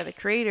later on by the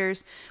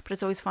creators, but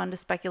it's always fun to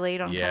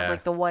speculate on kind Yeah. of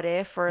like the what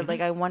if or like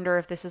I wonder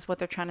if this is what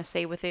they're trying to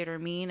say with it or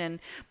mean. And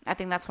I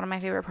think that's one of my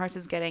favorite parts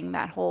is getting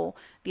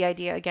the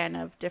idea again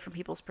of different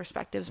people's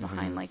perspectives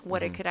behind like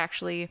what it could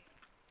actually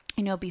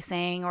be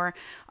saying, or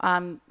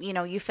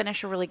you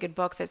finish a really good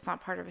book that's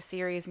not part of a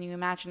series and you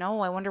imagine,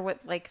 I wonder what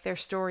like their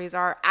stories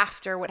are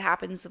after what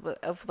happens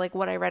of like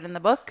what I read in the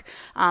book.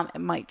 It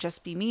might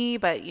just be me,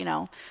 but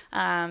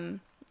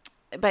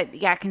but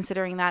yeah,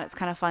 considering that, it's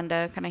kind of fun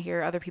to kind of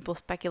hear other people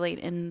speculate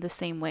in the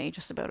same way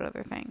just about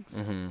other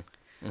things.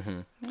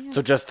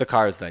 So just the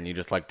cars then? You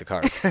just like the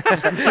cars?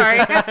 Sorry.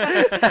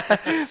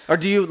 Or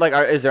do you like?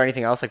 Is there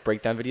anything else like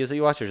breakdown videos that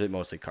you watch, or is it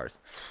mostly cars?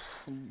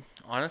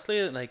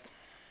 Honestly, like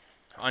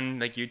on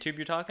like YouTube,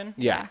 you're talking.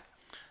 Yeah.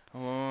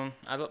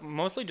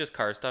 Mostly just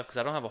car stuff because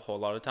I don't have a whole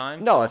lot of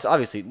time. No, it's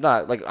obviously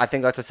not. Like I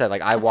think, like I said,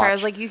 like I As watch. far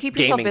as like you keep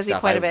yourself gaming busy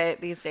stuff. quite a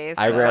bit these days.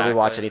 I so. rarely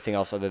watch Exactly. anything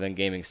else other than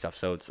gaming stuff.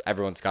 So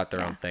everyone's got their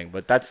Yeah. own thing.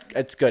 But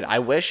it's good. I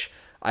wish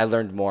I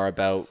learned more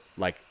about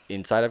like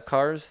inside of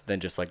cars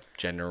than just like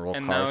general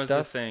And car that was the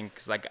stuff. thing,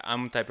 because like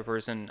I'm the type of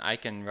person, I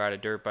can ride a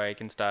dirt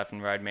bike and stuff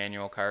and ride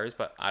manual cars,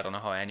 but I don't know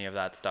how any of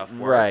that stuff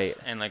works. Right.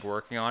 And like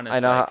working on it, I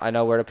know I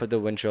know where to put the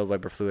windshield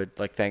wiper fluid.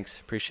 Like thanks,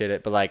 appreciate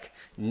it. But like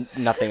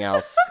nothing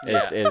else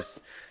is.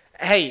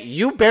 Hey,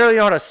 you barely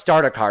know how to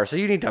start a car, so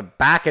you need to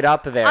back it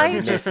up there, I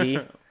just- Missy.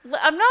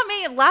 I'm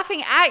not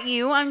laughing at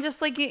you. I'm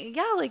just like,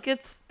 yeah, like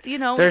it's, There's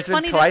it's been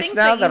funny to twice think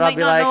now that you that I'll might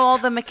be not like- know all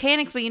the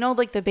mechanics, but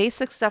like the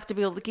basic stuff to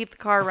be able to keep the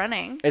car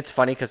running. It's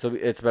funny because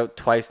it's about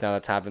twice now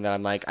that's happened that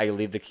I'm like, I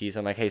leave the keys.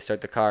 I'm like, hey,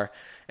 start the car.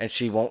 And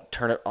she won't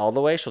turn it all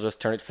the way. She'll just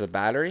turn it for the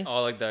battery.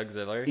 all like the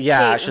auxiliary.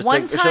 Yeah. Hey, it's just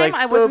one like, she's time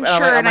like, I wasn't boop, and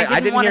I'm sure like- I'm and I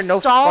like, didn't want to hear no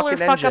stall or fucking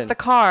fuck engine. up the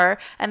car.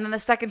 And then the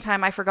second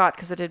time I forgot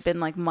because it had been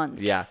like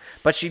months. Yeah.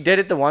 But she did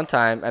it the one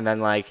time. And then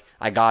like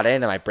I got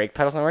in and my brake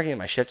pedal's not working and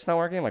my shift's not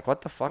working. I'm like,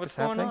 what the fuck What's is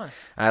going happening? on?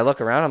 And I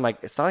look around. I'm like,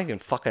 it's not even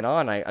fucking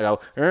on. I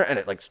go, and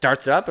it like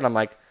starts it up. And I'm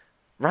like,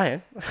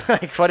 Ryan,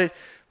 like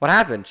what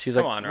happened? She's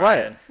Come like, on, what?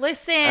 Ryan.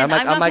 Listen, And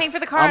I'm not like- paying for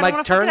the car. I'm I don't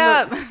want to fuck it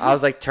up. I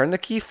was like, turn the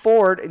key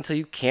forward until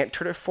you can't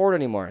turn it forward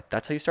anymore.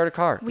 That's how you start a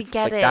car. We It's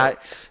get like that.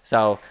 it.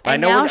 So but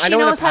And I know now when, I she know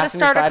when knows the how to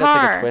passenger start a side, it's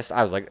like car. a twist.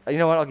 I was like, you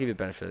know what? I'll give you the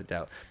benefit of the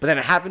doubt. But then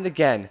it happened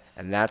again,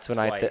 and that's when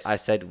Twice. I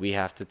said we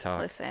have to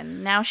talk.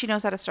 Listen, now she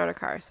knows how to start a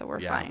car, so we're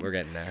Yeah, fine. we're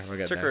getting there. We're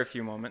getting Took her there. a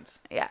few moments.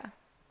 Yeah.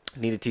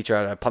 Need to teach her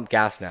how to pump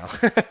gas now.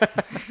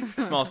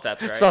 Small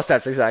steps, right? Small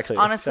steps, exactly.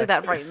 Honestly,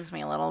 that frightens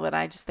me a little bit.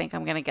 I just think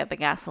I'm gonna get the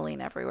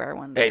gasoline everywhere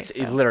one day. It's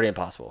literally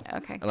impossible.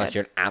 Okay, Unless good.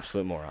 you're an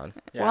absolute moron.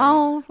 Yeah.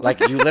 Well, Like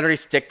you literally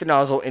stick the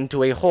nozzle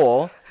into a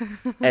hole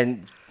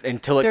and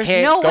until it There's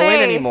can't no go in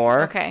way.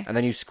 anymore. Okay. And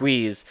then you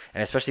squeeze,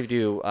 and especially if you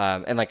do,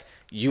 and like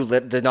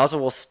the nozzle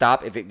will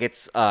stop if it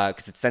gets,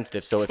 because it's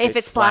sensitive. So if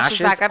it splashes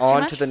back up too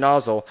onto much? the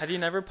nozzle, Have you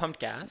never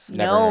pumped gas?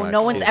 Never no, in no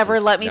my one's life. ever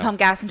let me No. pump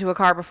gas into a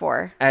car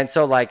before. and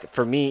so like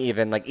for me,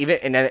 even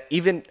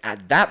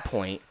at that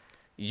point,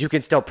 you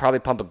can still probably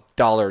pump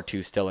 $1 or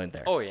 $2 still in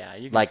there. Oh yeah,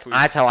 you can Like squeeze.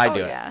 that's how I Oh,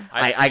 do it. yeah.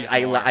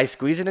 I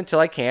squeeze it until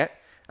I can't,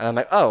 and I'm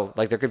like, oh,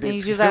 like there could be. And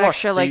you do a few that more.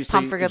 extra, like,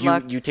 pump for good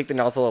luck. You take the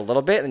nozzle a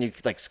little bit, and then you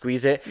like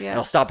squeeze it, and Yeah.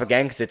 it'll stop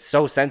again because it's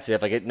so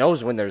sensitive. Like it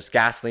knows when there's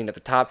gasoline at the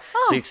top,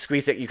 Oh. so you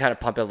squeeze it, you kind of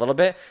pump it a little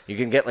bit. You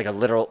can get like a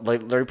literal,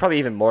 like probably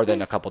even more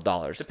than a couple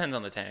dollars. Depends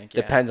on the tank.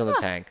 Yeah. Depends on the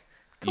tank.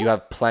 You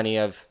have plenty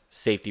of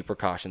safety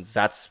precautions.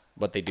 That's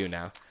what they do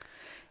now.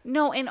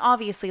 No, and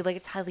obviously, like,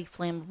 it's highly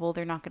flammable.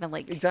 They're not gonna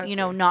Exactly.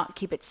 not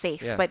keep it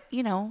safe. Yeah. But I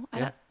Yeah. don't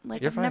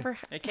like. You're I've fine. never.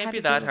 It can't had be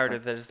to do that it hard before.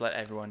 if they just let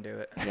everyone do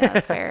it. Yeah,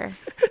 that's fair.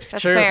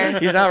 That's True. fair.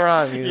 He's not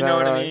wrong. He's You not know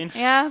what I wrong. mean?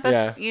 Yeah,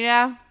 that's you're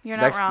not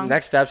next, wrong.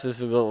 Next steps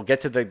is we'll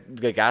get to the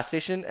gas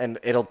station and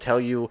it'll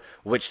tell you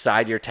which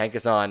side your tank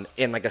is on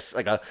in like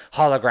a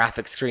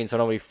holographic screen so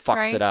nobody fucks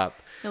Right. it up.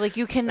 You're like,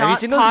 you cannot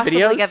seen those possibly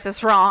videos? get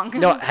this wrong.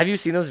 No, have you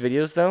seen those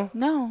videos though?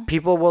 No.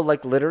 People will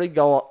like literally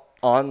go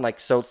on like,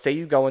 so say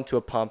you go into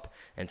a pump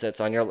and so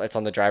it's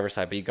on the driver's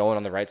side, but you go in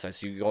on the right side,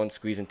 so you go and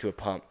squeeze into a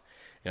pump.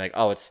 You're like,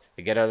 oh,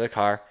 they get out of the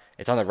car,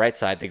 it's on the right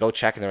side. They go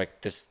check and they're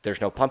like,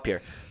 there's no pump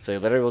here. So they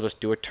literally will just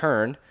do a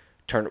turn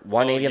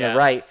 180 on yeah. the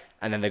right,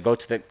 and then they go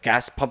to the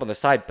gas pump on the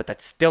side, but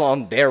that's still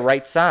on their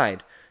right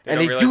side. They And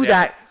don't they realize do they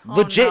that have-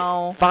 legit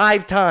Oh, no.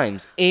 5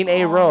 times in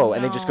a row,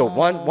 and they just go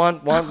one.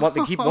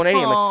 They keep 180.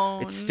 I'm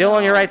like, it's still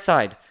on your right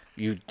side.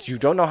 You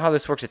don't know how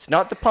this works. It's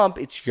not the pump.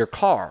 It's your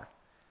car.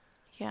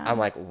 Yeah. I'm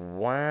like,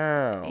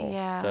 wow.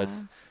 Yeah. So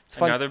it's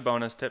fun. Another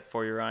bonus tip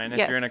for you, Ryan. If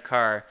Yes. you're in a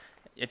car,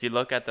 if you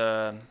look at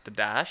the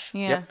dash,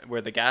 Yeah.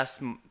 where the gas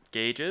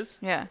gauge is,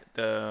 Yeah.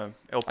 it'll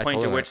I point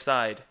told to her. which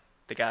side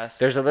the gas.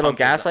 There's a little pump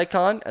is gas on.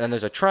 icon, and then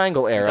there's a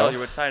triangle It'll tell you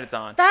arrow. which side it's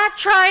on. That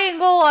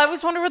triangle. I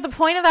always wondered what the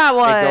point of that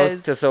was. It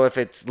goes to, so if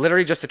it's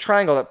literally just a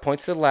triangle that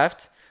points to the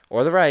left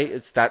or the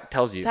right, that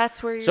tells you.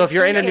 That's where So your if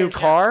you're in a thing new is.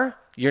 car,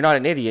 you're not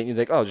an idiot. You're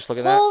like, oh, just look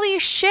at that. Holy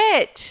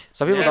shit.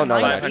 Some people Yeah, don't know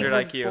mine that. 500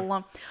 was IQ.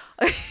 blown-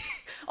 No,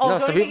 Oh, don't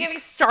some even people- get me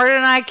started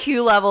on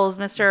IQ levels,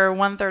 Mr.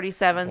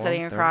 137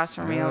 sitting across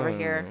from me over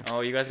here.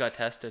 Oh, you guys got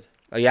tested.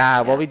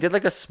 Yeah, well, we did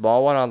like a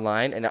small one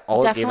online, and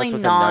all it gave us Definitely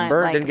was a not,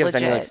 number. It like, didn't give us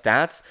any like legit.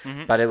 stats,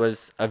 but it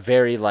was a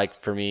very like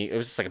for me, it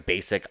was just like a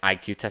basic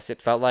IQ test.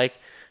 It felt like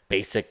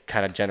basic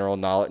kind of general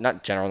knowledge,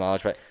 not general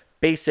knowledge, but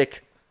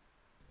basic,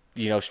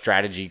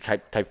 strategy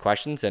type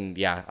questions. And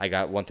yeah, I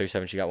got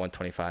 137. She got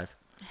 125.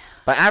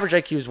 But average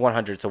IQ is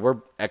 100, so we're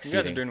You exceeding.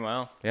 guys are doing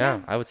well. Yeah,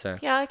 I would say.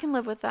 Yeah, I can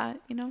live with that.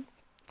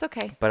 It's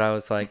okay. But I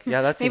was like,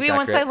 yeah, that's Maybe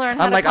once I learn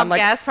how to pump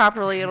gas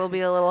properly, it'll be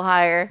a little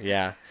higher.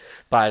 Yeah,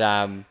 but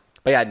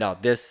yeah, no,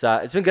 this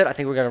it's been good. I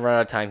think we're gonna run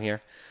out of time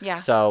here. Yeah.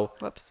 So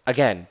Whoops.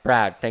 again,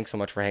 Brad, thanks so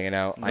much for hanging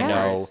out. I Yeah.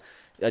 know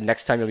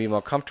next time you'll be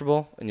more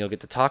comfortable and you'll get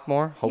to talk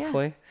more,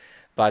 hopefully.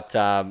 But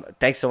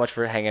thanks so much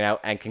for hanging out,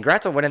 and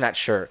congrats on winning that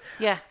shirt.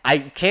 Yeah. I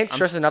can't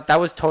stress enough. That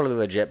was totally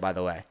legit, by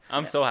the way.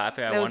 I'm so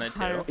happy I That was won it too.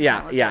 100%. Yeah,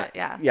 legit. yeah,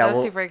 Yeah. yeah. That was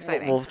we'll- super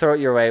exciting. We'll throw it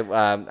your way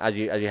as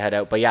you head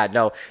out. But yeah,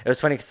 no, it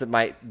was funny because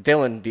my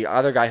Dylan, the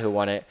other guy who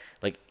won it,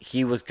 like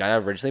he was gonna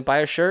originally buy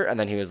a shirt, and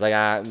then he was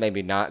like,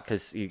 maybe not,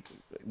 because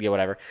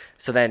whatever.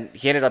 So then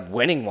he ended up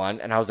winning one,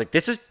 and I was like,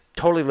 this is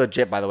totally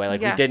legit, by the way.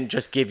 Like Yeah. we didn't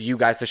just give you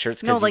guys the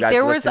shirts. No, you like guys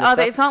there was listened to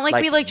other. stuff. It's not like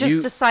we just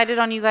you- decided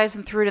on you guys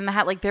and threw it in the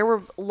hat. Like there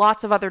were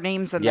lots of other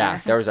names in Yeah,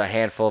 there. there was a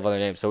handful of other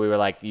names, so we were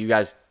like, you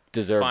guys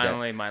deserved it.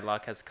 Finally, my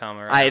luck has come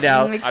around. I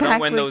know. Mm, I don't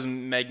win Exactly. those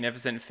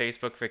magnificent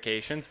Facebook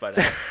vacations, but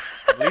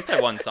at least I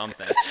won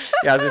something.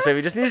 Yeah, I was gonna say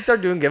we just need to start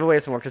doing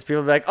giveaways more because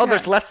people will be like, oh,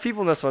 there's less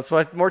people in this one, so I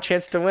have more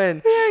chance to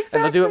win. Yeah,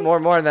 And they'll do it exactly. more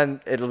and more, and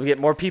then it'll get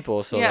more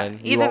people. So Yeah, then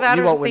you either won't, that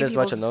you or won't the win same as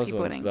much people on just those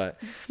keep ones.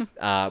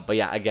 winning. But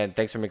yeah, again,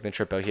 thanks for making the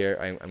trip out here.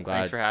 I'm glad.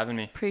 Thanks for having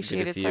me. Appreciate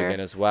Good to it, see you sir.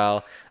 again as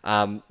well.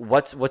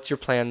 What's your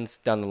plans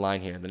down the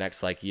line here, the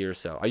next like year or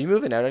so? Are you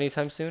moving out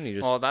anytime soon? Or you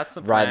just Well, that's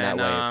the riding plan.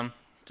 that wave?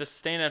 Just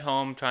staying at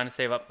home, trying to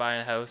save up,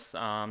 buying a house.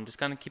 Just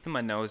kind of keeping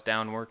my nose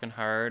down, working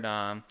hard.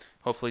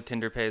 Hopefully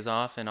Tinder pays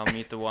off and I'll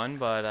meet the one.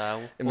 But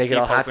we'll And make it keep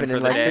all hoping happen for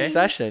in the like day.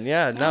 succession.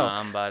 Yeah,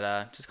 no.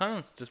 But just kind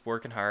of just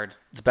working hard.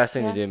 It's the best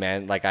thing Yeah. to do,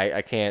 man. Like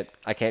I can't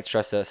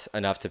stress this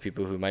enough to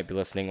people who might be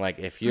listening. Like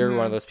if you're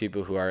one of those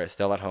people who are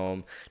still at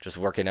home, just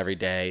working every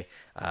day,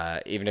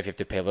 even if you have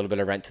to pay a little bit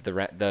of rent to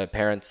the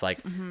parents, like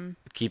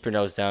keep your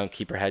nose down,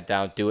 keep your head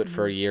down, do it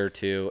for a year or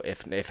two.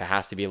 If it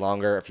has to be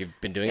longer, if you've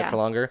been doing it Yeah. for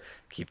longer,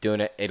 keep doing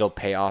it. It'll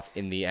pay off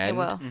in the end.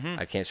 will.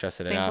 I can't stress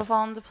it Things will enough.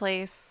 fall into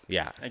place.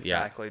 Yeah,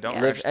 Exactly. Don't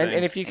Yeah. live rush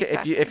and if things. you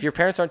ca- if your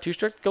parents aren't too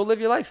strict, go live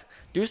your life,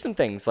 do some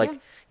things like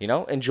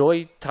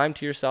enjoy time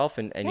to yourself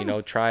and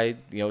try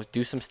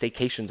do some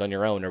staycations on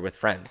your own or with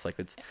friends, like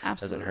it doesn't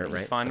Absolutely. hurt, Just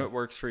right? Find So- what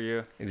works for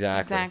you. exactly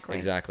Exactly.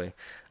 exactly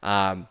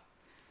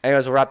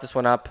Anyways, we'll wrap this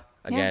one up.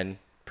 Again,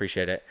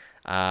 appreciate it.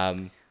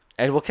 And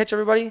we'll catch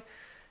everybody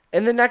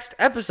in the next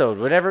episode,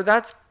 whenever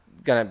that's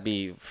gonna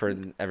be for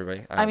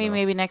everybody. I mean, know.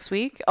 maybe next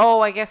week.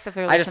 Oh, I guess if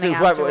they're listening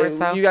afterwards,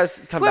 though. You guys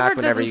come Whoever back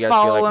whenever doesn't you guys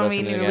follow feel like when we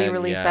listening newly again.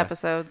 release Yeah.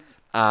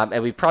 episodes.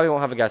 And we probably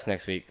won't have a guest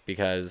next week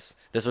because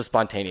this was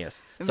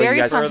spontaneous. So Very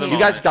you guys, spontaneous. You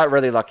guys got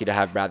really lucky to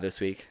have Brad this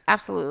week.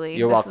 Absolutely.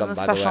 You're welcome, This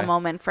is a by the special way.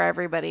 moment for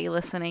everybody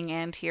listening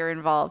and here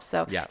involved.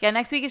 So, Yeah.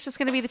 next week it's just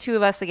going to be the two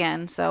of us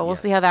again. So, we'll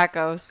see Yes. how that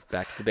goes.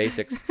 Back to the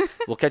basics.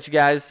 We'll catch you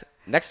guys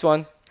next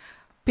one.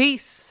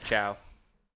 Peace. Ciao.